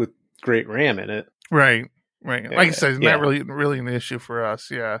desktop with great RAM in it. Right. Like I said, it's not really an issue for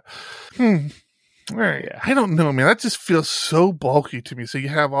us. Yeah. All right. Yeah. I don't know, man. That just feels so bulky to me. So you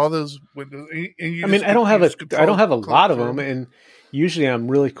have all those windows. And you I don't have a lot of them. And usually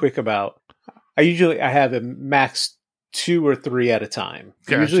I'm really quick about, I have a max 2 or 3 at a time.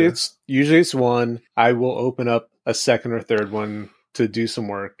 Gotcha. Usually it's one. I will open up a second or third one to do some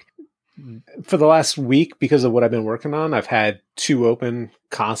work. For the last week, because of what I've been working on, I've had 2 open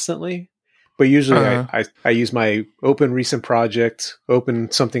constantly. But usually I use my open recent project, open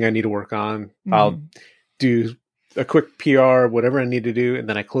something I need to work on. I'll do a quick PR, whatever I need to do, and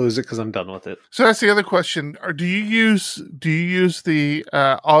then I close it because I'm done with it. So that's the other question. Do you use the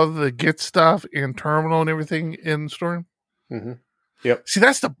all of the Git stuff and terminal and everything in Storm? Mm-hmm. Yep. See,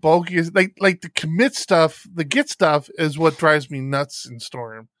 that's the bulkiest. Like the commit stuff, the Git stuff is what drives me nuts in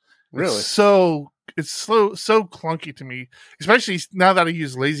Storm. Really? It's so clunky to me, especially now that I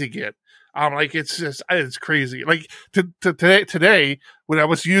use Lazy Git. Like it's crazy. Like today, when I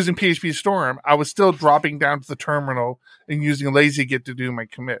was using PHP Storm, I was still dropping down to the terminal and using Lazy Git to do my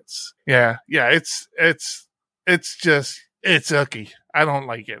commits. Yeah. It's icky. I don't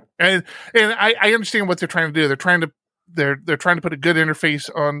like it. And I understand what they're trying to do. They're trying to put a good interface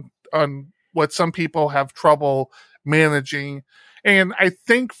on what some people have trouble managing. And I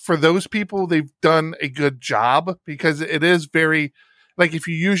think for those people, they've done a good job, because it is very, like, if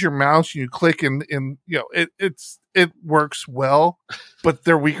you use your mouse and you click and it works well, but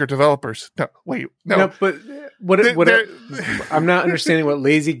they're weaker developers. No, I'm not understanding what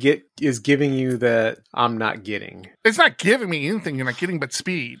lazy git is giving you that I'm not getting. It's not giving me anything you're not getting but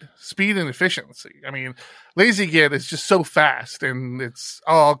speed and efficiency. I mean, lazy git is just so fast, and it's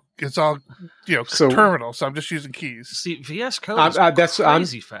all terminal. So I'm just using keys. See, VS Code is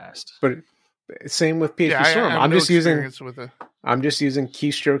crazy fast. But same with PHP Storm. I'm just using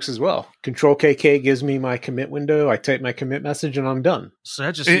keystrokes as well. Control KK gives me my commit window. I type my commit message and I'm done. So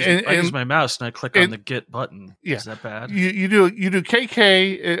I use my mouse and I click on the Git button. Yeah. Is that bad? You do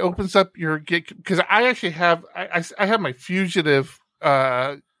KK. It opens up your Git, because I actually have I have my fugitive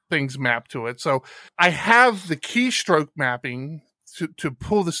things mapped to it. So I have the keystroke mapping to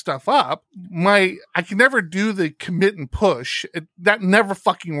pull the stuff up. I can never do the commit and push. That never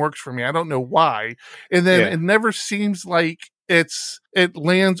fucking works for me. I don't know why. And then it never seems like it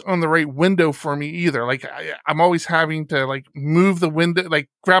lands on the right window for me either. Like I'm always having to like move the window, like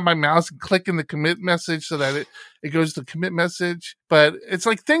grab my mouse and click in the commit message so that it goes to commit message. But it's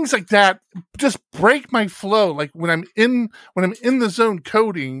like things like that just break my flow. Like when I'm in the zone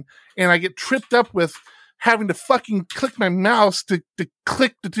coding and I get tripped up with having to fucking click my mouse to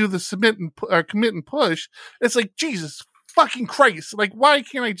click to do the commit and push. It's like, Jesus fucking Christ. Like, why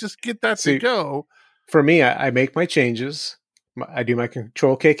can't I just get that to go? For me, I make my changes. I do my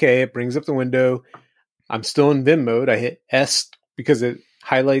Control KK. It brings up the window. I'm still in Vim mode. I hit S because it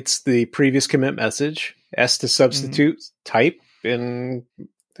highlights the previous commit message. S to substitute type. And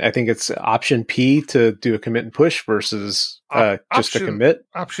I think it's Option P to do a commit and push versus just a commit.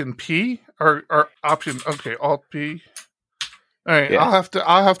 Option P or Option, okay, Alt P. All right, yeah.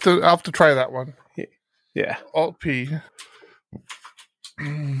 I'll have to try that one. Yeah. Alt P.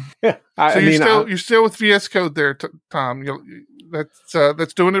 Yeah. You're still with VS Code there, Tom.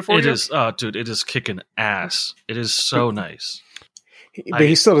 That's doing it for you? It is, dude, it is kicking ass. It is so nice. But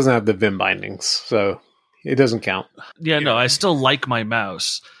he still doesn't have the Vim bindings, so it doesn't count. Yeah, no, I still like my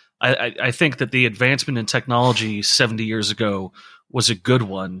mouse. I think that the advancement in technology 70 years ago was a good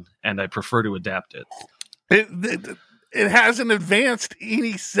one, and I prefer to adapt it. It hasn't advanced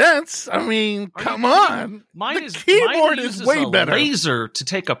any sense. I mean, come on. Mine is way better. Laser to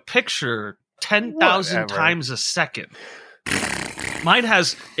take a picture 10,000 times a second. Mine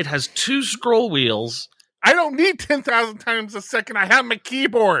has 2 scroll wheels. I don't need 10,000 times a second. I have my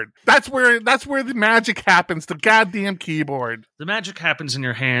keyboard. That's where the magic happens. The goddamn keyboard. The magic happens in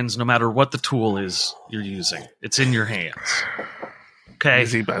your hands, no matter what the tool is you're using. It's in your hands. Okay,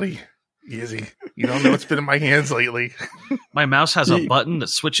 easy, buddy. Easy. You don't know what's been in my hands lately. My mouse has a button that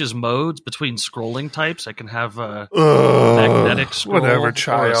switches modes between scrolling types. I can have a magnetic scroll or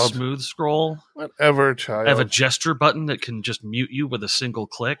a smooth scroll. Whatever, child. I have a gesture button that can just mute you with a single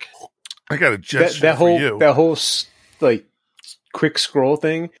click. I got a gesture for you. That whole like quick scroll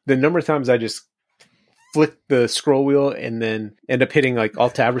thing. The number of times I just flick the scroll wheel and then end up hitting like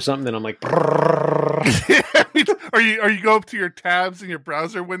Alt Tab or something, then I'm like. Or you go up to your tabs in your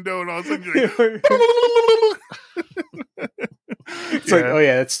browser window and all of a sudden you're like. It's like, oh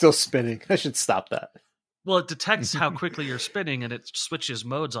yeah, it's still spinning. I should stop that. Well, it detects how quickly you're spinning and it switches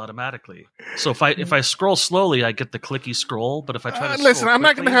modes automatically. So if I scroll slowly, I get the clicky scroll. But if I try to listen, I'm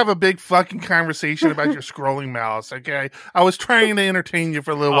not going to have a big fucking conversation about your scrolling mouse. Okay, I was trying to entertain you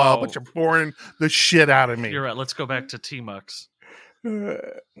for a little while, but you're boring the shit out of me. You're right. Let's go back to Tmux.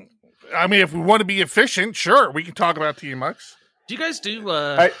 I mean, if we want to be efficient, sure, we can talk about Tmux. Do you guys do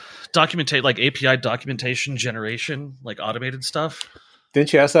documentate like API documentation generation, like automated stuff?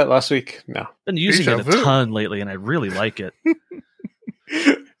 Didn't you ask that last week? No. Been using it a ton lately, and I really like it.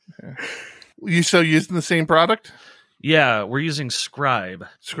 You still using the same product? Yeah, we're using Scribe.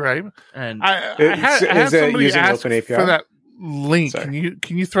 And I had somebody ask for that link. Sorry.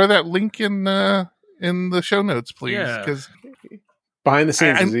 Can you throw that link in the show notes, please? Because behind the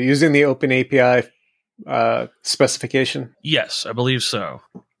scenes, is it using the Open API specification? Yes, I believe so.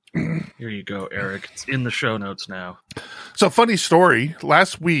 Here you go, Eric. It's in the show notes now. So, funny story.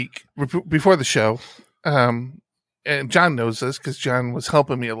 Last week, before the show, and John knows this because John was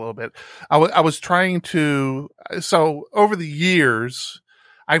helping me a little bit. I was trying to. So, over the years,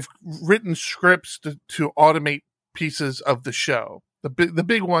 I've written scripts to automate pieces of the show. The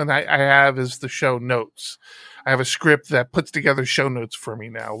big one I have is the show notes. I have a script that puts together show notes for me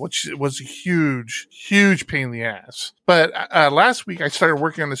now, which was a huge, huge pain in the ass. But last week I started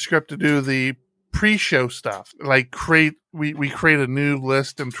working on the script to do the pre-show stuff, like we create a new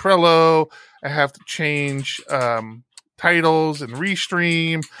list in Trello. I have to change titles and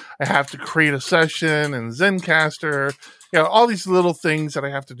Restream. I have to create a session in Zencastr. All these little things that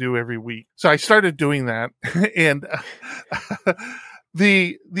I have to do every week. So I started doing that, and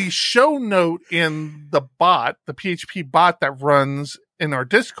the show note in the bot, the PHP bot that runs in our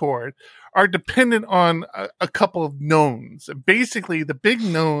Discord, are dependent on a couple of knowns. Basically, the big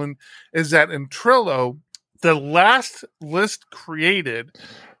known is that in Trello, the last list created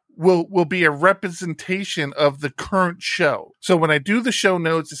will be a representation of the current show. So when I do the show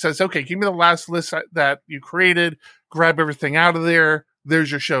notes, it says, okay, give me the last list that you created, grab everything out of there.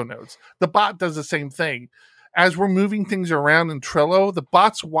 There's your show notes. The bot does the same thing. As we're moving things around in Trello, the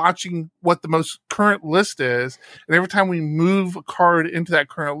bot's watching what the most current list is. And every time we move a card into that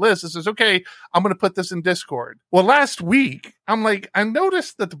current list, it says, okay, I'm going to put this in Discord. Well, last week, I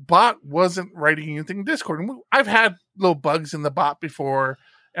noticed that the bot wasn't writing anything in Discord. And I've had little bugs in the bot before.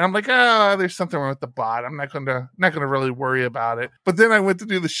 And I'm like, there's something wrong with the bot. I'm not going to really worry about it. But then I went to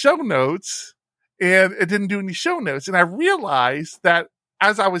do the show notes and it didn't do any show notes. And I realized that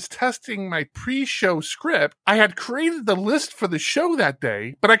as I was testing my pre-show script, I had created the list for the show that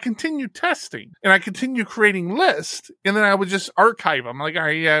day, but I continued testing and I continued creating lists, and then I would just archive them. I'm like, all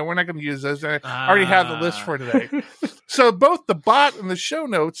right, yeah, we're not going to use those. I already have the list for today. So both the bot and the show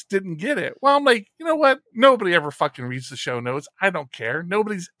notes didn't get it. Well, I'm like, you know what? Nobody ever fucking reads the show notes. I don't care.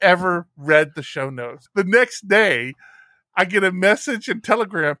 Nobody's ever read the show notes. The next day, I get a message in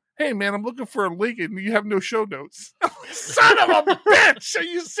Telegram, hey man, I'm looking for a link and you have no show notes. I'm like, son of a bitch, are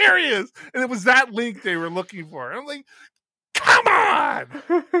you serious? And it was that link they were looking for. I'm like, come on!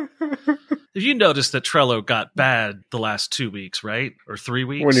 You noticed that Trello got bad the last 2 weeks, right? Or 3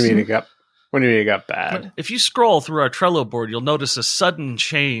 weeks? What do you mean it got bad? If you scroll through our Trello board, you'll notice a sudden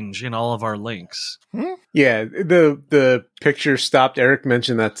change in all of our links. Yeah, the picture stopped. Eric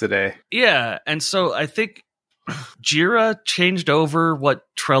mentioned that today. Yeah, and so I think Jira changed over what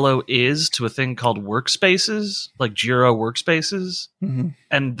Trello is to a thing called workspaces, like Jira workspaces. Mm-hmm.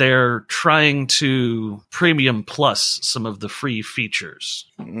 And they're trying to premium plus some of the free features,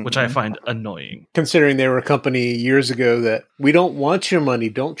 which I find annoying. Considering they were a company years ago that we don't want your money.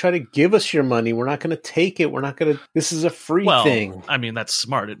 Don't try to give us your money. We're not going to take it. This is a free thing. I mean, that's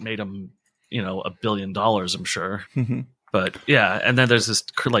smart. It made them, $1 billion, I'm sure. Mm-hmm. But yeah, and then there's this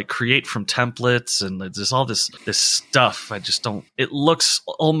create from templates and there's all this stuff. I just don't. It looks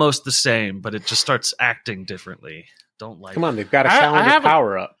almost the same, but it just starts acting differently. Don't like. Come on, they've got a calendar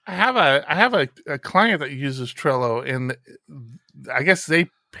power up. I have a client that uses Trello, and I guess they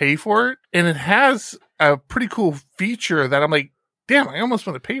pay for it, and it has a pretty cool feature that I'm like, damn, I almost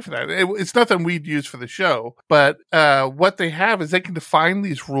want to pay for that. It's nothing we'd use for the show, but what they have is they can define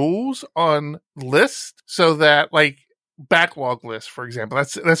these rules on lists so that backlog list, for example,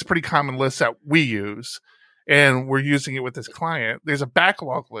 that's a pretty common list that we use, and we're using it with this client. There's a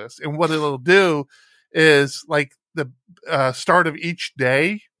backlog list, and what it'll do is the start of each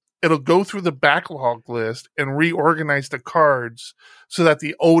day, it'll go through the backlog list and reorganize the cards so that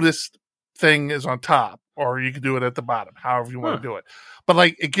the oldest thing is on top, or you can do it at the bottom, however you want to do it.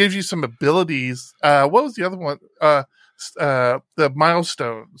 But it gives you some abilities. What was the other one? The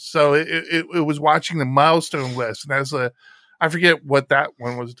milestones. So it was watching the milestone list, and I forget what that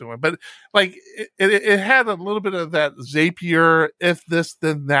one was doing, but it had a little bit of that Zapier, if this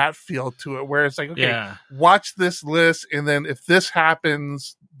then that feel to it, where it's watch this list, and then if this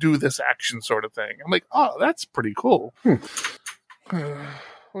happens, do this action sort of thing. I'm like, oh, that's pretty cool.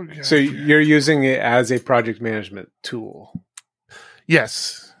 Okay. So you're using it as a project management tool?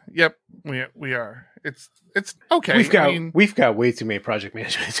 Yes. Yep. We are. It's okay. We've got way too many project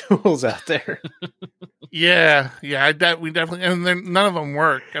management tools out there. Yeah. We definitely, and then none of them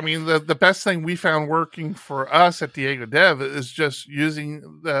work. I mean, the best thing we found working for us at Diego Dev is just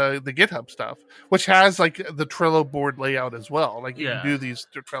using the GitHub stuff, which has the Trello board layout as well. You can do these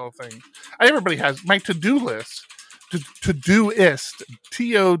Trello things. Everybody has my to-do list. Todoist,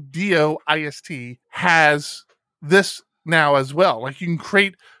 Todoist has this now as well. You can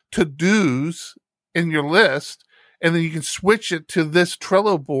create to-dos in your list, and then you can switch it to this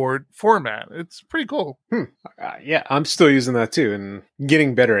Trello board format. It's pretty cool. Yeah, I'm still using that too, and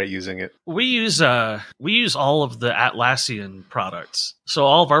getting better at using it. We use all of the Atlassian products. So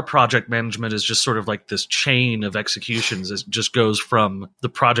all of our project management is just sort of this chain of executions. It just goes from the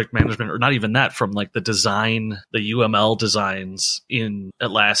project management, or not even that, from the design, the UML designs in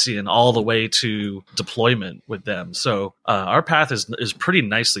Atlassian, all the way to deployment with them. So our path is pretty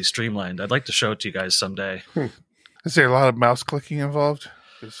nicely streamlined. I'd like to show it to you guys someday. Is there a lot of mouse clicking involved?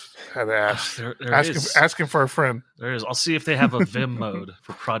 Just had to ask. Asking for a friend. There is. I'll see if they have a Vim mode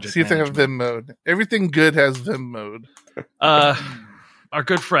for project. See if they have Vim mode. Everything good has Vim mode. our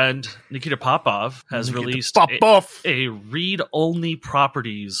good friend Nikita Popov has released a read-only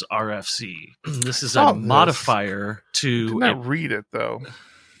properties RFC. This is a modifier to... Did not read it, though.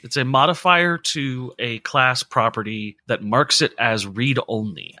 It's a modifier to a class property that marks it as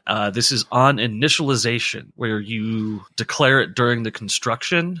read-only. This is on initialization, where you declare it during the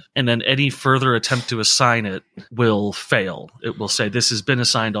construction, and then any further attempt to assign it will fail. It will say, this has been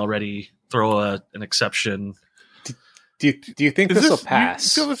assigned already, throw an exception. Do you think this will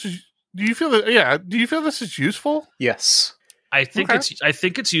pass? Do you feel this is useful? Yes. I think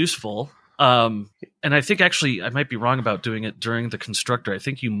it's useful. And I think actually I might be wrong about doing it during the constructor. I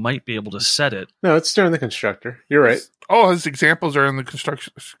think you might be able to set it. No, it's during the constructor. You're right. His examples are in the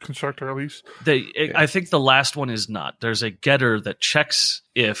constructor at least. I think the last one is not. There's a getter that checks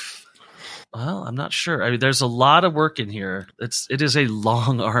if. Well, I'm not sure. I mean, there's a lot of work in here. It is a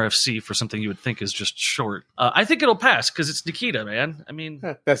long RFC for something you would think is just short. I think it'll pass because it's Nikita, man. I mean,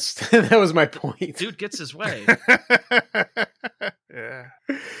 that was my point. Dude gets his way. Yeah.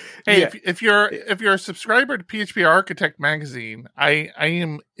 Hey, if you're a subscriber to PHP Architect magazine, I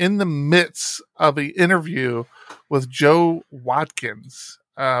am in the midst of an interview with Joe Watkins,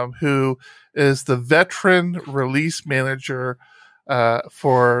 who is the veteran release manager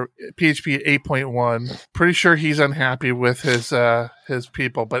for PHP 8.1. Pretty sure he's unhappy with his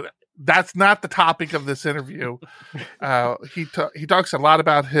people, but that's not the topic of this interview. He talks a lot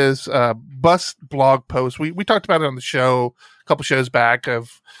about his bus blog post. We talked about it on the show a couple shows back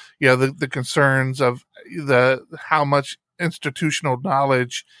of the concerns of how much institutional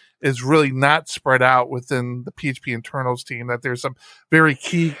knowledge is really not spread out within the PHP internals team. That there's some very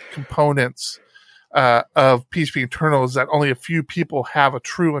key components of PHP internals that only a few people have a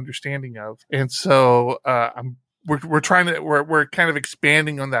true understanding of, and so we're kind of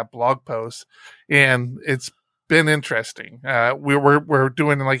expanding on that blog post, and it's been interesting. We're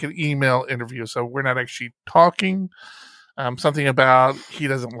doing like an email interview, so we're not actually talking. Something about he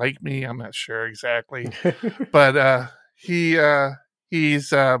doesn't like me. I'm not sure exactly, but he's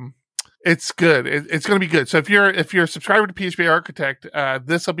it's good. It's going to be good. So if you're a subscriber to PHP Architect,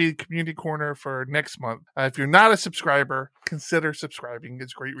 this will be Community Corner for next month. If you're not a subscriber, consider subscribing.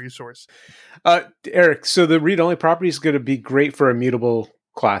 It's a great resource. Eric, so the read-only property is going to be great for immutable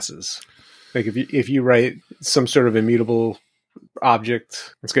classes. Like if you write some sort of immutable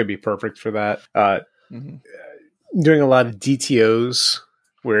object, it's going to be perfect for that. Doing a lot of DTOs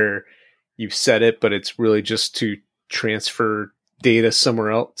where you set it, but it's really just to transfer data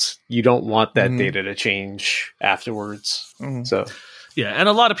somewhere else. You don't want that data to change afterwards. So yeah, and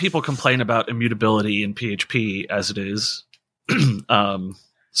a lot of people complain about immutability in PHP as it is,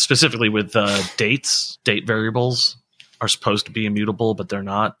 specifically with dates. Date variables are supposed to be immutable, but they're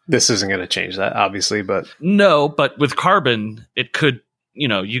not. This isn't going to change that, obviously, but no. But with Carbon, it could.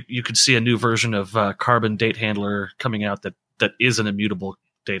 You could see a new version of Carbon Date Handler coming out that is an immutable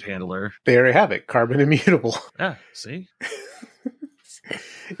date handler. They already have it. Carbon immutable. Yeah. See.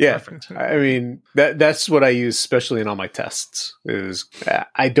 Yeah, perfect. I mean that's what I use, especially in all my tests. Is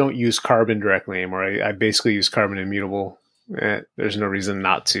I don't use Carbon directly anymore. I basically use Carbon immutable. There's no reason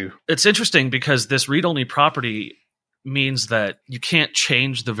not to. It's interesting because this read-only property means that you can't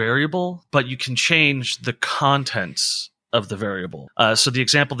change the variable, but you can change the contents of the variable. So the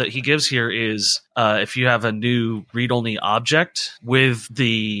example that he gives here is if you have a new read-only object with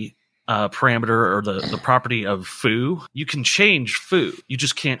the parameter or the property of foo, you can change foo. You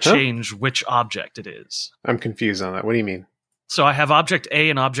just can't change which object it is. I'm confused on that. What do you mean? So I have object A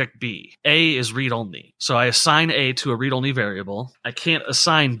and object B. A is read-only. So I assign A to a read-only variable. I can't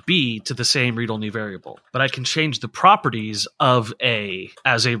assign B to the same read-only variable, but I can change the properties of A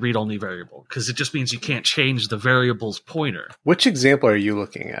as a read-only variable because it just means you can't change the variable's pointer. Which example are you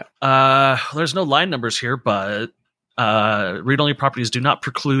looking at? There's no line numbers here, but read-only properties do not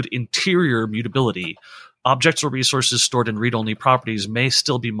preclude interior mutability. Objects or resources stored in read-only properties may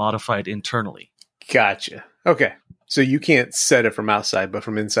still be modified internally. Gotcha. Okay. So you can't set it from outside, but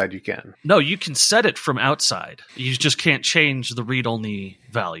from inside you can. No, you can set it from outside. You just can't change the read-only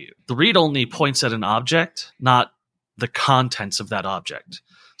value. The read-only points at an object, not the contents of that object.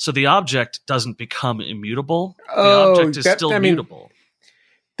 So the object doesn't become immutable. The object is still mutable.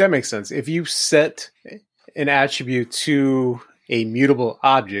 That makes sense. If you set an attribute to a mutable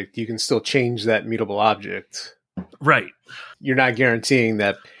object, you can still change that mutable object. Right. You're not guaranteeing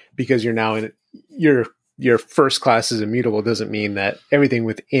that because you're now in your first class is immutable doesn't mean that everything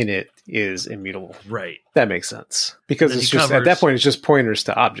within it is immutable. Right. That makes sense. Because it's just at that point it's just pointers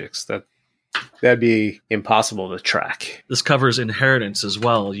to objects. That'd be impossible to track. This covers inheritance as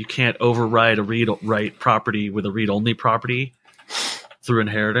well. You can't override a read-write property with a read-only property. through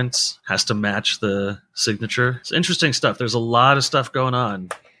inheritance has to match the signature. It's interesting stuff. There's a lot of stuff going on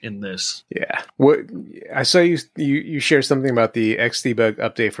in this. Yeah. What I saw you share something about the Xdebug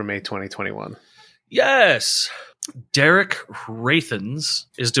update for May 2021. Yes. Derek Rathens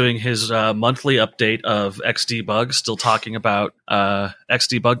is doing his monthly update of Xdebug, still talking about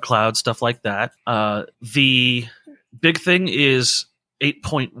Xdebug Cloud, stuff like that. The big thing is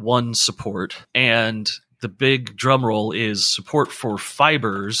 8.1 support, and the big drum roll is support for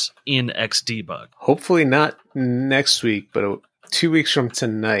fibers in Xdebug. Hopefully not next week, but 2 weeks from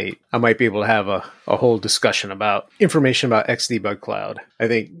tonight, I might be able to have a whole discussion about information about Xdebug Cloud. I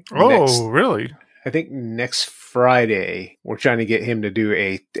think. Really? I think next Friday we're trying to get him to do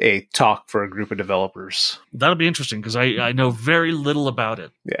a talk for a group of developers. That'll be interesting because I know very little about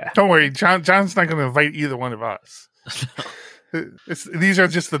it. Yeah. Don't worry, John's not going to invite either one of us. These are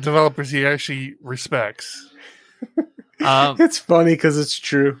just the developers he actually respects. It's funny because it's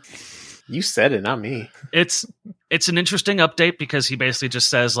true. You said it, not me. It's an interesting update because he basically just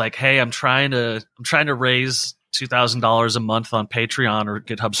says like, "Hey, I'm trying to raise $2,000 a month on Patreon or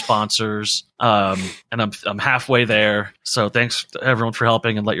GitHub sponsors, and I'm halfway there. So thanks to everyone for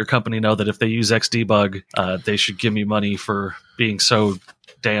helping, and let your company know that if they use Xdebug, they should give me money for being so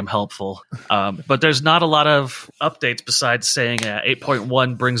damn helpful." But there's not a lot of updates besides saying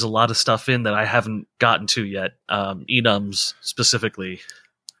 8.1 brings a lot of stuff in that I haven't gotten to yet, enums specifically.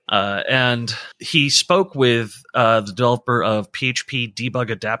 And he spoke with the developer of PHP Debug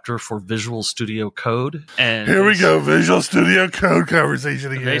Adapter for Visual Studio Code. And here we go, Visual Studio Code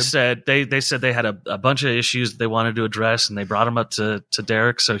conversation again. They said they had a bunch of issues that they wanted to address, and they brought him up to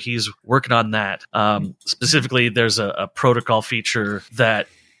Derek, so he's working on that. Specifically, there's a protocol feature that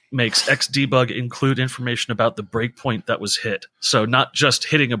makes Xdebug include information about the breakpoint that was hit. So not just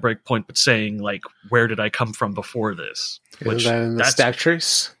hitting a breakpoint, but saying, like, where did I come from before this? Is that in the stack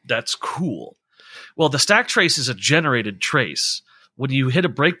trace? That's cool. Well, the stack trace is a generated trace. When you hit a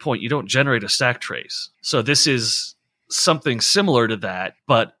breakpoint, you don't generate a stack trace. So this is something similar to that,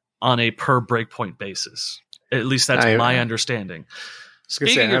 but on a per breakpoint basis. At least that's my understanding.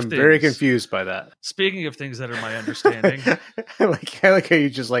 I'm very confused by that. Speaking of things that are my understanding. I like how you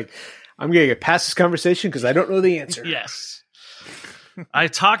just like, I'm going to get past this conversation because I don't know the answer. Yes. I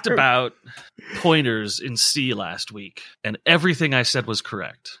talked about pointers in C last week, and everything I said was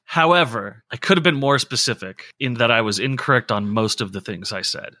correct. However, I could have been more specific in that I was incorrect on most of the things I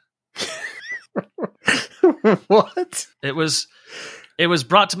said. What? It was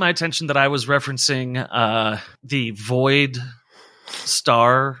brought to my attention that I was referencing the void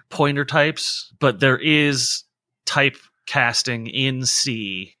star pointer types, but there is type casting in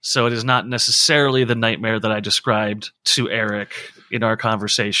C, so it is not necessarily the nightmare that I described to Eric in our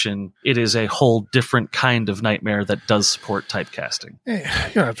conversation. It is a whole different kind of nightmare that does support typecasting. Hey,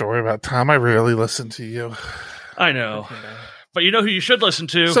 you don't have to worry about Tom. I rarely listen to you. I know. But you know who you should listen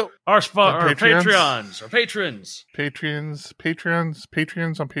to? So, our Patreons, our patrons.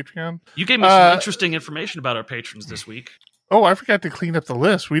 Patreons on Patreon. You gave me some interesting information about our patrons this week. Oh, I forgot to clean up the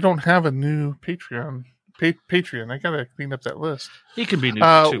list. We don't have a new Patreon. Patreon. I gotta clean up that list. He can be new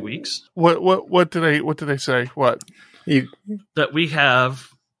for 2 weeks. What did I say? What? That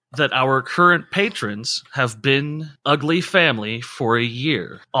our current patrons have been Ugly Family for a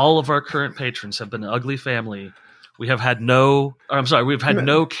year. All of our current patrons have been Ugly Family. We've had no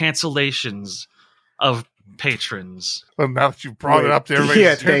cancellations of patrons. Well, now that you brought it up there,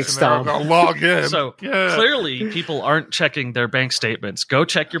 thanks, Tom. I'll log in. So clearly, people aren't checking their bank statements. Go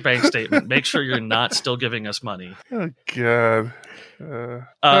check your bank statement. Make sure you're not still giving us money. Oh God!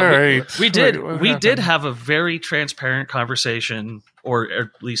 All right, we did have a very transparent conversation, or at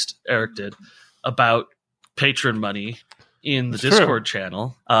least Eric did, about patron money in the Discord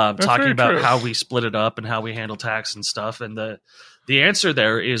channel, talking about how we split it up and how we handle tax and stuff. And the answer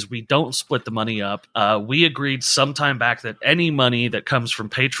there is we don't split the money up. We agreed sometime back that any money that comes from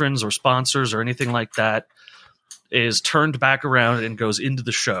patrons or sponsors or anything like that is turned back around and goes into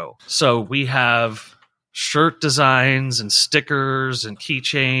the show. So we have shirt designs and stickers and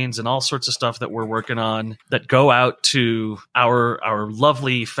keychains and all sorts of stuff that we're working on that go out to our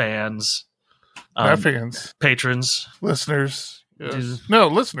lovely fans. Patrons, listeners. Yes. No,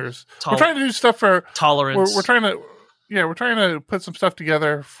 listeners. We're trying to do stuff for tolerance. We're trying to put some stuff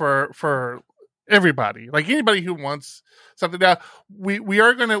together for everybody. Like anybody who wants something. Now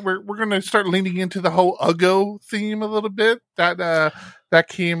we're gonna start leaning into the whole Uggo theme a little bit. That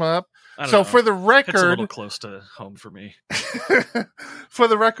came up. So for the record, it's a little close to home for me. For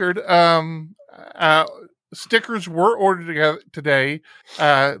the record, stickers were ordered today.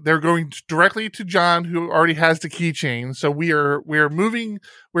 They're going directly to John, who already has the keychain. So we're moving.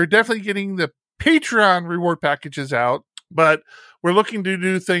 We're definitely getting the Patreon reward packages out, but we're looking to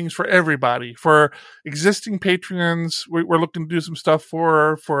do things for everybody. For existing Patreons, we're looking to do some stuff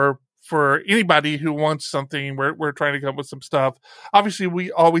for anybody who wants something. We're trying to come up with some stuff.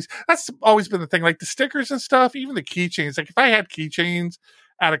 Obviously, that's always been the thing, like the stickers and stuff, even the keychains. Like if I had keychains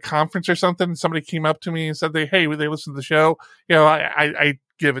at a conference or something, and somebody came up to me and said, hey, they listen to the show, I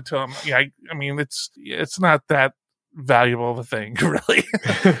give it to them. Yeah, I mean, it's not that valuable of a thing, really.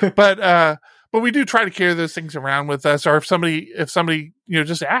 But we do try to carry those things around with us. Or if somebody,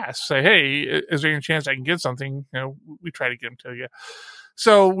 just asks, say, hey, is there any chance I can get something? We try to get them to you.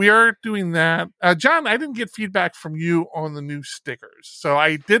 So we are doing that. John, I didn't get feedback from you on the new stickers. So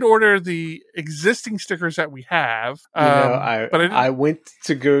I did order the existing stickers that we have. I went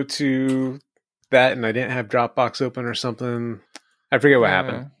to go to that and I didn't have Dropbox open or something. I forget what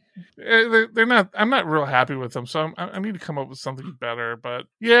happened. They're not. I'm not real happy with them, so I need to come up with something better. But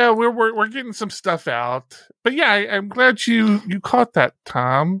yeah, we're getting some stuff out. But yeah, I'm glad you caught that,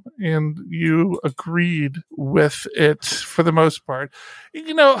 Tom, and you agreed with it for the most part.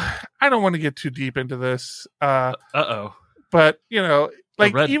 I don't want to get too deep into this. But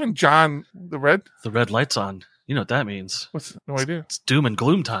even John, the red light's on. You know what that means? No idea. It's doom and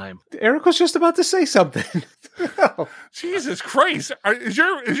gloom time. Eric was just about to say something. Jesus Christ! Are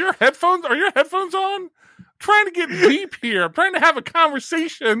your headphones on? I'm trying to get deep here. I'm trying to have a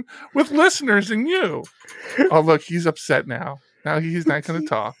conversation with listeners and you. Oh, look, he's upset now. Now he's not going to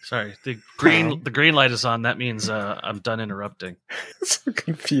talk. Sorry, the green light is on. That means I'm done interrupting. So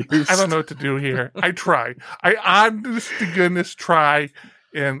confused. I don't know what to do here. I try. I honest to goodness try,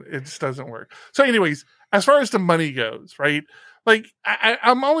 and it just doesn't work. So, anyways. As far as the money goes, right? Like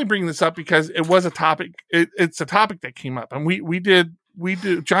I'm only bringing this up because it was a topic. It's a topic that came up, and we do.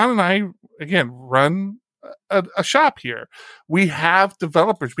 John and I again run a shop here. We have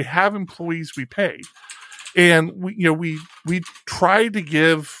developers, we have employees we pay, and we try to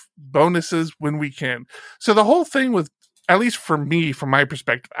give bonuses when we can. So the whole thing with, at least for me, from my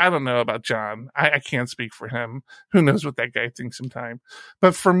perspective, I don't know about John. I can't speak for him. Who knows what that guy thinks sometimes.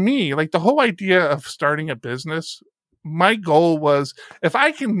 But for me, like the whole idea of starting a business, my goal was if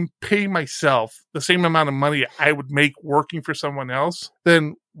I can pay myself the same amount of money I would make working for someone else,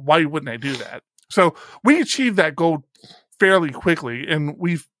 then why wouldn't I do that? So we achieved that goal fairly quickly. And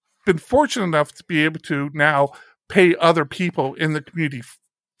we've been fortunate enough to be able to now pay other people in the community,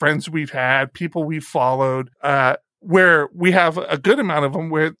 friends we've had, people we've followed, where we have a good amount of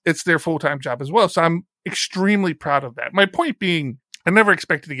them where it's their full-time job as well. So I'm extremely proud of that. My point being, I never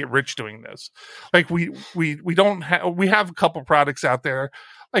expected to get rich doing this. Like we have a couple products out there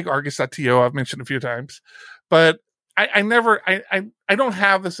like Argus.to I've mentioned a few times, but I don't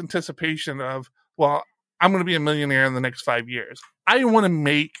have this anticipation of, well, I'm going to be a millionaire in the next 5 years. I want to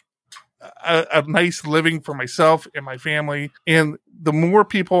make a nice living for myself and my family. And the more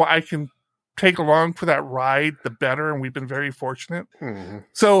people I can take along for that ride, the better. And we've been very fortunate. Mm-hmm.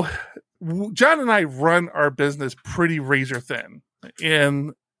 So John and I run our business pretty razor thin.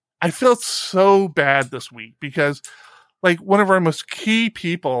 And I felt so bad this week because like one of our most key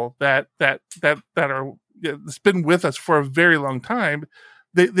people that are that's been with us for a very long time,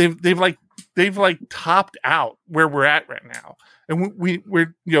 they've topped out where we're at right now. And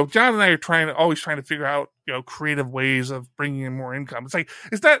we're John and I are always trying to figure out, creative ways of bringing in more income.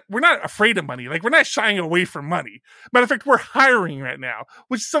 We're not afraid of money. Like we're not shying away from money. Matter of fact, we're hiring right now,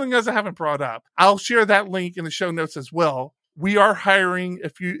 which is something else I haven't brought up. I'll share that link in the show notes as well. We are hiring.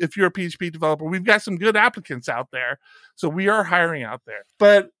 If you're a PHP developer, we've got some good applicants out there. So we are hiring out there,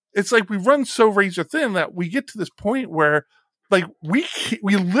 but it's like we run so razor thin that we get to this point where like we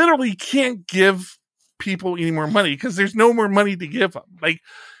literally can't give people any more money because there's no more money to give them. Like,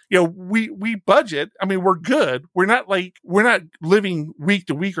 we budget. I mean, we're good. We're not living week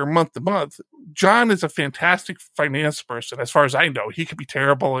to week or month to month. John is a fantastic finance person. As far as I know, he could be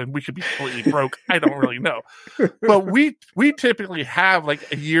terrible and we could be completely broke. I don't really know, but we typically have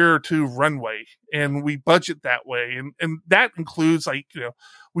like a year or two runway and we budget that way. And that includes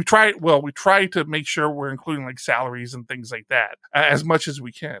we try to make sure we're including like salaries and things like that as much as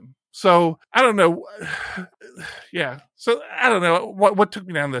we can. So I don't know. Yeah. So I don't know what took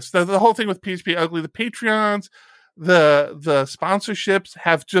me down this. The whole thing with PHP Ugly, the Patreons, the sponsorships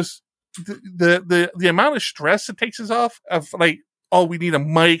have just the amount of stress it takes us off of like, oh, we need a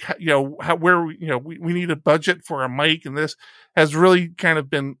mic, we need a budget for a mic, and this has really kind of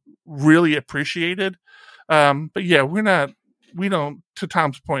been really appreciated. But yeah, we don't, to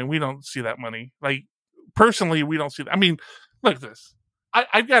Tom's point, we don't see that money. Like personally, we don't see that. I mean, look at this.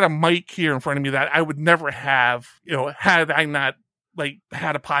 I've got a mic here in front of me that I would never have, had I not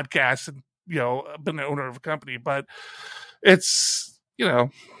had a podcast and, been the owner of a company. But it's, yeah.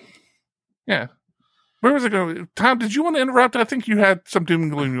 Where was it going? Tom, did you want to interrupt? I think you had some doom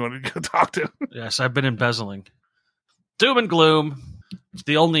and gloom you wanted to go talk to. Yes, I've been embezzling. Doom and gloom.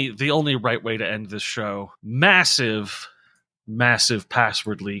 The only right way to end this show. Massive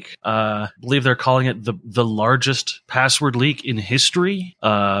password leak. I believe they're calling it the largest password leak in history.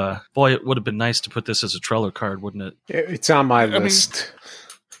 Boy, it would have been nice to put this as a Trello card, wouldn't it? It's on my list.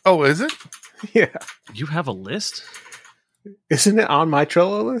 Oh, is it? Yeah. You have a list? Isn't it on my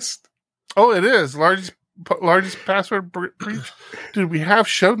Trello list? Oh, it is. Largest password breach. Dude, we have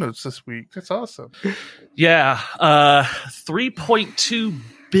show notes this week. That's awesome. Yeah. 3.2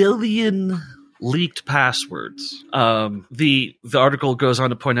 billion leaked passwords. The article goes on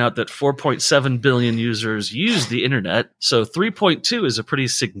to point out that 4.7 billion users use the internet. So 3.2 is a pretty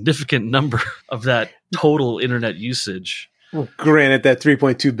significant number of that total internet usage. Well, granted that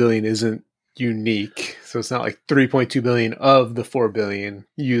 3.2 billion isn't unique. So it's not like 3.2 billion of the 4 billion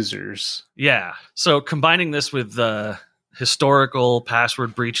users. Yeah. So combining this with historical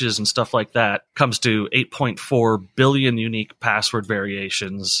password breaches and stuff like that comes to 8.4 billion unique password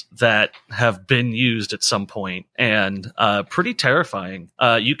variations that have been used at some point, and pretty terrifying.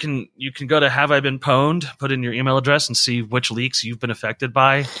 You can go to Have I Been Pwned, put in your email address and see which leaks you've been affected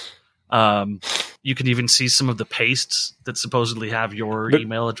by. You can even see some of the pastes that supposedly have your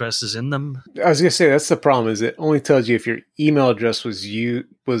email addresses in them. I was going to say, that's the problem, is it only tells you if your email address was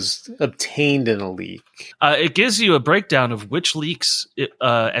obtained in a leak. It gives you a breakdown of which leaks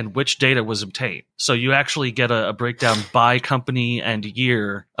and which data was obtained. So you actually get a breakdown by company and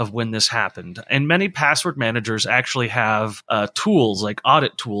year of when this happened. And many password managers actually have tools, like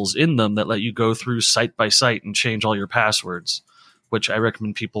audit tools in them that let you go through site by site and change all your passwords, which I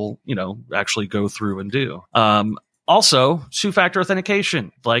recommend people, actually go through and do. Also, two-factor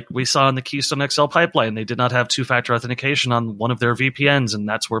authentication. Like we saw in the Keystone XL pipeline, they did not have two-factor authentication on one of their VPNs, and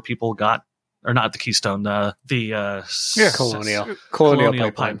that's where people got, or not the Keystone,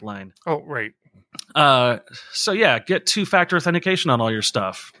 Colonial pipeline. Oh, right. So yeah, get two-factor authentication on all your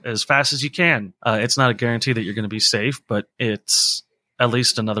stuff as fast as you can. It's not a guarantee that you're going to be safe, but it's at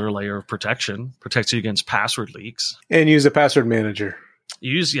least another layer of protection. Protects you against password leaks. And use a password manager.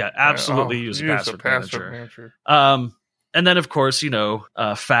 Use a password manager. And then, of course,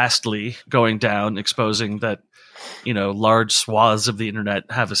 Fastly going down, exposing that, large swaths of the internet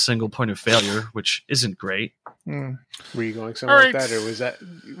have a single point of failure, which isn't great. Were you going somewhere like that, or was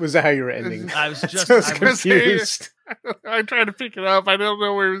that how you were ending? I was just confused. I tried to pick it up. I don't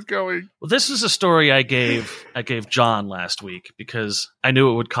know where it was going. Well, this is a story I gave John last week because I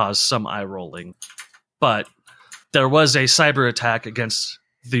knew it would cause some eye rolling. But there was a cyber attack against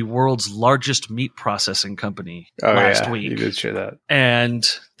the world's largest meat processing company last week. You did share that. And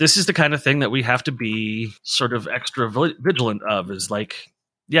this is the kind of thing that we have to be sort of extra vigilant of, is like,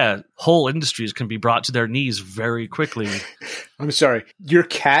 whole industries can be brought to their knees very quickly. I'm sorry. Your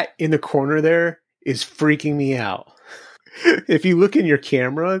cat in the corner there is freaking me out. If you look in your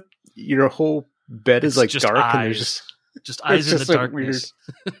camera, your whole bed is just dark eyes. And there's just eyes in the darkness.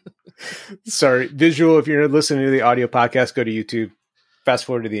 Sorry, visual. If you're listening to the audio podcast, go to YouTube, fast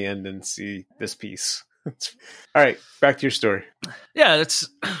forward to the end and see this piece. All right, back to your story. Yeah,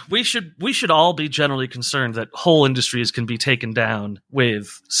 we should all be generally concerned that whole industries can be taken down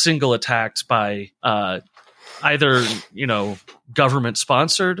with single attacks by either government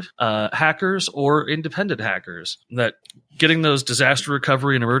sponsored hackers or independent hackers. That getting those disaster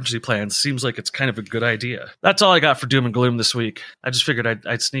recovery and emergency plans seems like it's kind of a good idea. That's all I got for doom and gloom this week. I just figured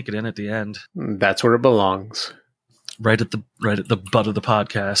I'd sneak it in at the end. That's where it belongs. Right at the butt of the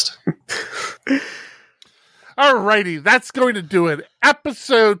podcast. Alrighty, that's going to do it.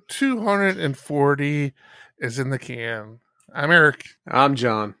 Episode 240 is in the can. I'm Eric. I'm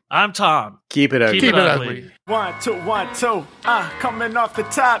John. I'm Tom. Keep it ugly. Keep it ugly. 1, 2, 1, 2. Coming off the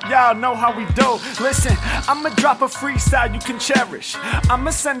top, y'all know how we do. Listen, I'ma drop a freestyle you can cherish. I'ma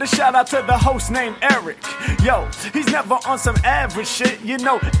send a shout out to the host named Eric. Yo, he's never on some average shit.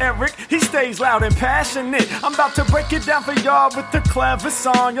 Eric, he stays loud and passionate. I'm about to break it down for y'all with the clever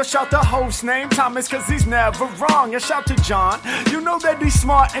song. Yo, shout the host named Thomas, cause he's never wrong. Yo, shout to John. You know that he's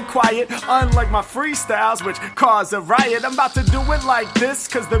smart and quiet, unlike my freestyles, which cause a riot. I'm about to do it like this,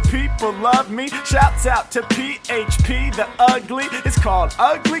 cause the people love me. Shouts out to PHP, the ugly. It's called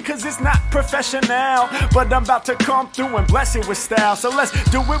ugly cause it's not professional, but I'm about to come through and bless it with style. So let's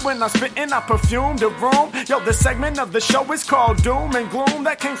do it when I'm spitting, I perfume the room. Yo, the segment of the show is called Doom and Gloom.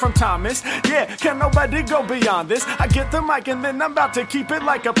 That came from Thomas. Yeah, can't nobody go beyond this. I get the mic and then I'm about to keep it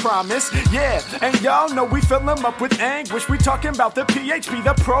like a promise. Yeah, and y'all know we fill them up with anguish. We talking about the PHP,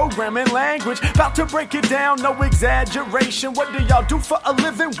 the programming language. About to break it down, no exaggeration. What do y'all do for a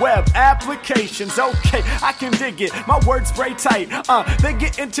living? Web applications. Okay, I can dig it. My words spray tight. They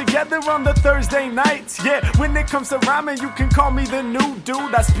getting together on the Thursday nights. Yeah, when it comes to rhyming, you can call me the new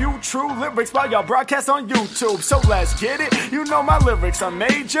dude. I spew true lyrics while y'all broadcast on YouTube. So let's get it. You know my lyrics are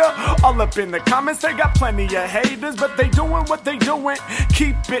major. All up in the comments, they got plenty of haters, but they doing what they doing.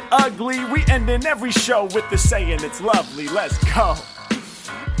 Keep it ugly. We ending every show with the saying it's lovely. Let's go.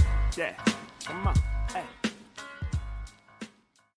 Yeah, come on.